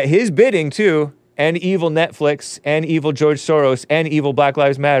at his bidding, too, and evil Netflix, and evil George Soros, and evil Black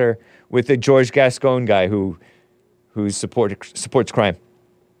Lives Matter with the George Gascon guy who supports crime.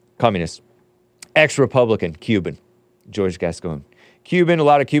 Communist. Ex-Republican, Cuban, George Gascon. Cuban, a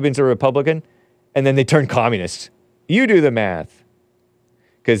lot of Cubans are Republican, and then they turn communist. You do the math.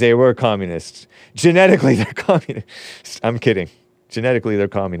 Because they were communists. Genetically, they're communists. I'm kidding. Genetically, they're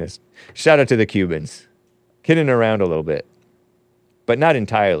communists. Shout out to the Cubans. Kidding around a little bit. But not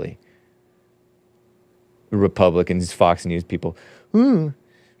entirely. Republicans, Fox News people.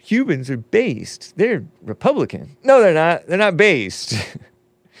 Cubans are based. They're Republican. No, they're not. They're not based.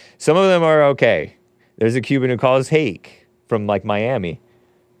 Some of them are okay. There's a Cuban who calls Hake from like Miami.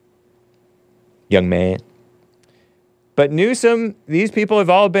 Young man. But Newsom, these people have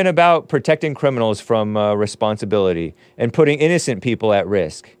all been about protecting criminals from responsibility and putting innocent people at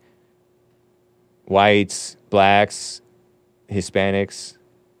risk. Whites, blacks, Hispanics,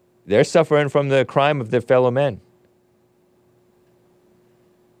 they're suffering from the crime of their fellow men.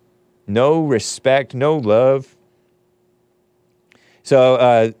 No respect, no love.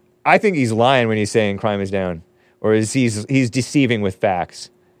 So I think he's lying when he's saying crime is down, or he's deceiving with facts.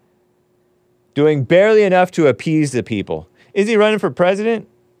 Doing barely enough to appease the people. Is he running for president?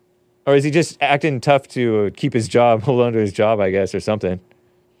 Or is he just acting tough to keep his job, hold on to his job, I guess, or something?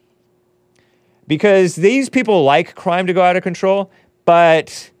 Because these people like crime to go out of control,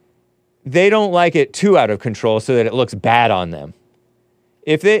 but they don't like it too out of control so that it looks bad on them.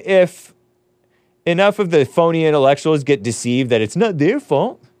 If enough of the phony intellectuals get deceived that it's not their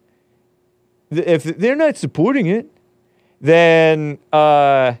fault, if they're not supporting it, then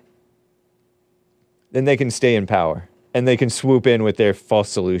they can stay in power and they can swoop in with their false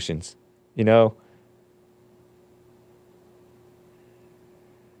solutions, you know?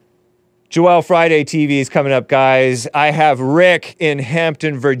 Joel Friday TV is coming up, guys. I have Rick in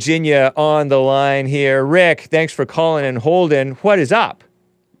Hampton, Virginia on the line here. Rick, thanks for calling and holding. What is up?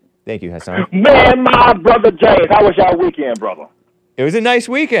 Thank you, Hassan. Man, my brother James, how was y'all weekend, brother? It was a nice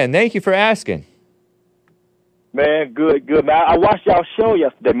weekend. Thank you for asking. Man, good, man. I watched y'all show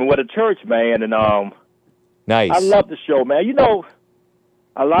yesterday, man, with the church, man, and nice. I love the show, man. You know,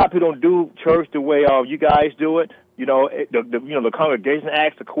 a lot of people don't do church the way you guys do it. You know, the congregation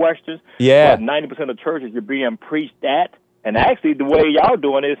asks the questions. Yeah. But 90% of churches you're being preached at, and actually the way y'all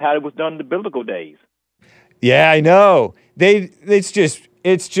doing it is how it was done in the biblical days. Yeah, I know. It's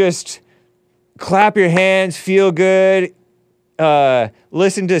just clap your hands, feel good,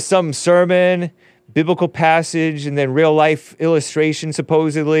 listen to some sermon, biblical passage, and then real life illustration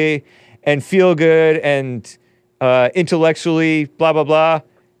supposedly, and feel good and intellectually blah blah blah,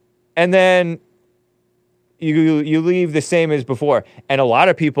 and then you leave the same as before. And a lot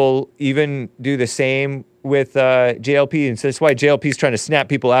of people even do the same with JLP, and so that's why JLP is trying to snap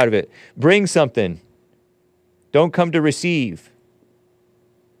people out of it. Bring something. Don't come to receive.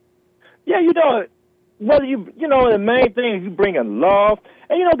 Yeah, you know, whether the main thing is you bring in love,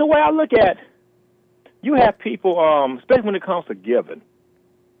 and you know the way I look at, you have people, especially when it comes to giving.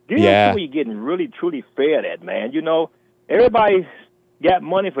 Giving is where you're getting really truly fed at, man. You know, everybody's got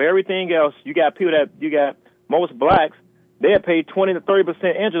money for everything else. You got most blacks, they'll pay 20 to 30%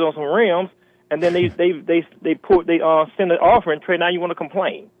 interest on some rims, and then they send an offering trade. Now you want to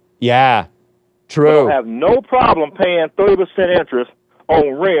complain? Yeah, true. They don't have no problem paying 30% interest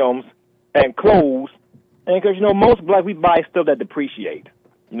on rims and clothes, and because most black we buy stuff that depreciate.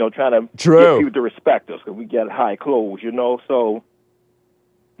 You know, trying to get people to respect us because we get high clothes. You know, so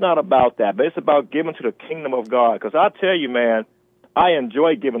it's not about that, but it's about giving to the kingdom of God. Because I tell you, man, I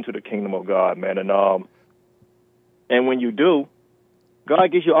enjoy giving to the kingdom of God, man, and when you do, God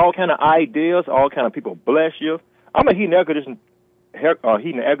gives you all kind of ideas, all kind of people bless you. I'm a heating and air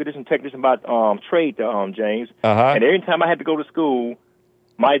conditioning technician by trade, James. And every time I had to go to school,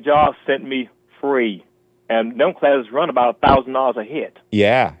 my job sent me free. And them classes run about $1,000 a hit.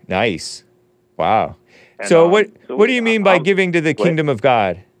 Yeah, nice. Wow. And, so what do you mean by giving to the kingdom of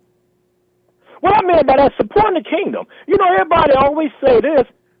God? What I mean by that, supporting the kingdom. You know, everybody always say this.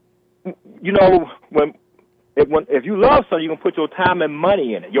 You know, if you love something, you can put your time and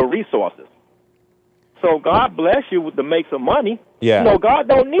money in it, your resources. So God bless you to make some money. Yeah. You know, God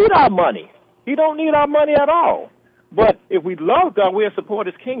don't need our money. He don't need our money at all. But if we love God, we'll support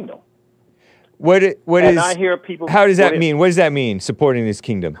His kingdom. I hear people. How does that mean? What does that mean? Supporting His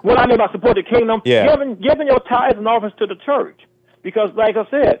kingdom. What I mean by supporting the kingdom, giving your tithes and offerings to the church, because like I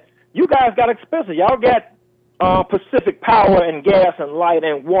said, you guys got expenses. Y'all got Pacific Power and gas and light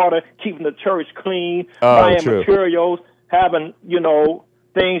and water, keeping the church clean, buying materials, having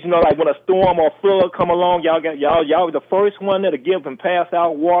things. Like when a storm or flood come along, y'all the first one there to give and pass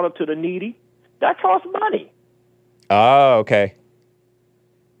out water to the needy. That costs money. Oh, okay.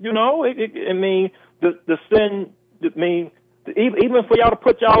 You know, even for y'all to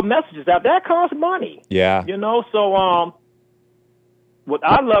put y'all messages out, that costs money. Yeah. You know, so what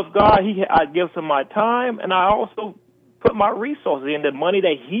I love God, I give Him my time, and I also put my resources in the money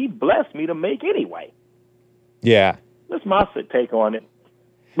that He blessed me to make anyway. Yeah. That's my take on it.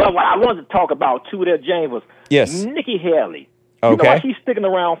 But what I wanted to talk about too there, James, was Nikki Haley. Okay. You know what she's sticking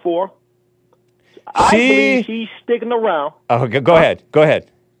around for? I believe she's sticking around. Oh, go ahead. Go ahead.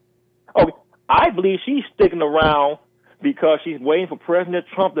 Oh, I believe she's sticking around because she's waiting for President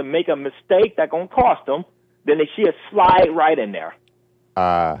Trump to make a mistake that's going to cost him. Then she'll slide right in there.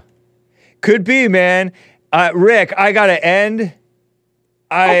 Could be, man. Rick, I gotta end.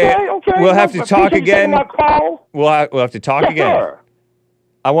 Okay. We'll have to talk again. My call. We'll have to talk again. Sir.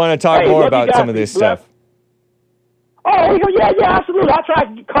 I want to talk more about some of this stuff. Oh, yeah, absolutely. I'll try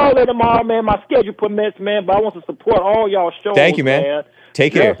to call in tomorrow, man. My schedule permits, man, but I want to support all y'all shows, Thank you, man.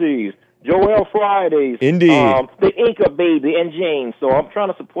 Take care. Jesse's, Joel Fridays. Indeed. The Inca Baby and James. So I'm trying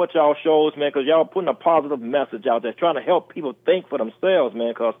to support y'all shows, man, because y'all putting a positive message out there, trying to help people think for themselves,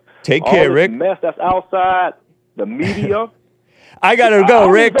 man, because Take care, all this Rick. mess that's outside, the media. I got to go,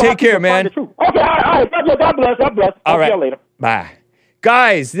 Rick. Take care, man. Okay, all right. God bless. All right. See you later. Bye.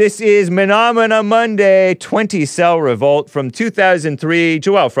 Guys, this is Phenomena Monday, 20 Cell Revolt from 2003.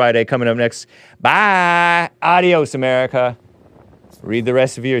 Joel Friday coming up next. Bye. Adios, America. Read the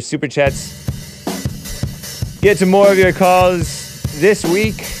rest of your super chats. Get to more of your calls this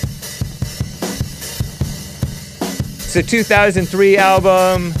week. It's a 2003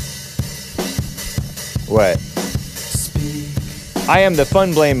 album. What? I Am the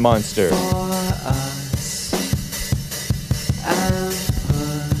Fun Blame Monster.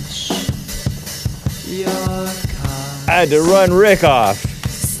 I had to run Rick off.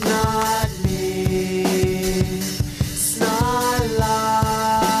 It's not me. It's not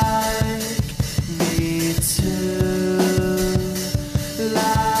like me to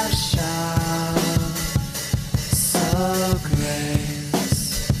lash out. So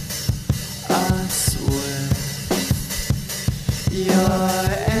grace us with your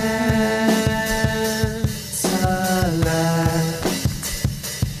intellect.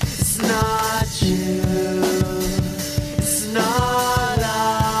 It's not you. It's not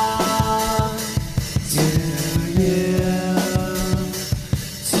up to you.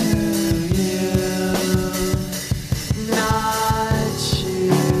 Not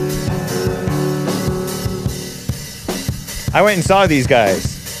you. I went and saw these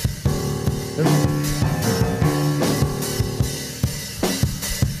guys.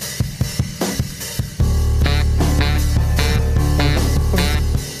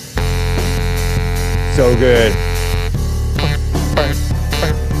 So good.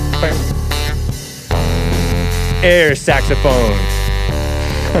 Air saxophone.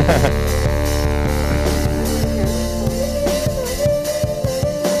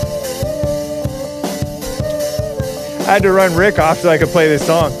 I had to run Rick off so I could play this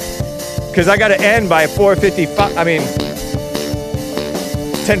song. Because I got to end by 4:55. I mean,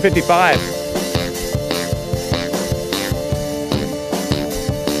 10:55.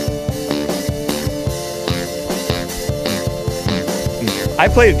 I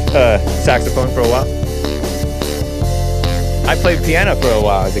played saxophone for a while. I played piano for a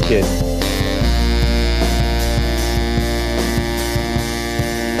while as a kid.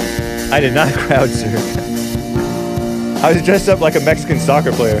 I did not crowd surf. I was dressed up like a Mexican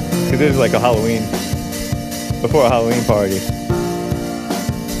soccer player because it was like a Halloween, before a Halloween party.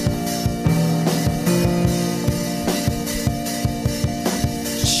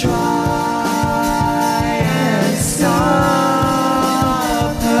 Try and stop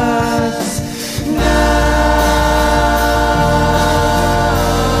us now.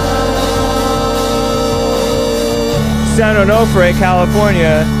 San Onofre,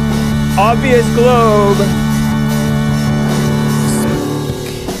 California. Obvious Globe.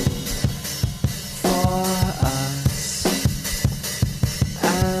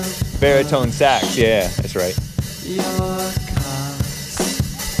 Baritone sax, yeah, that's right. Your cause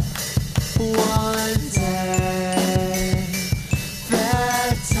one day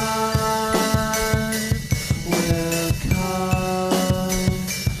that time will come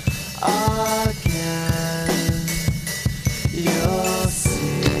again. You'll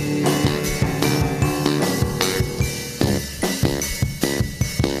see.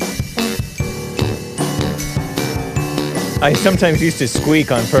 I sometimes used to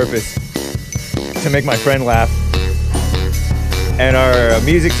squeak on purpose to make my friend laugh. And our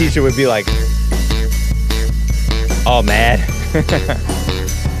music teacher would be like, all mad.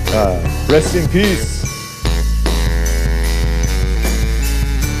 Rest in peace.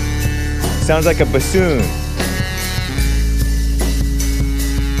 Sounds like a bassoon.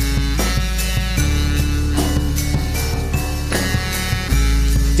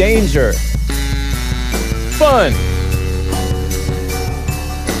 Danger. Fun.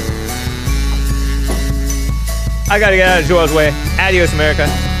 I gotta get out of Joel's way. Adios, America.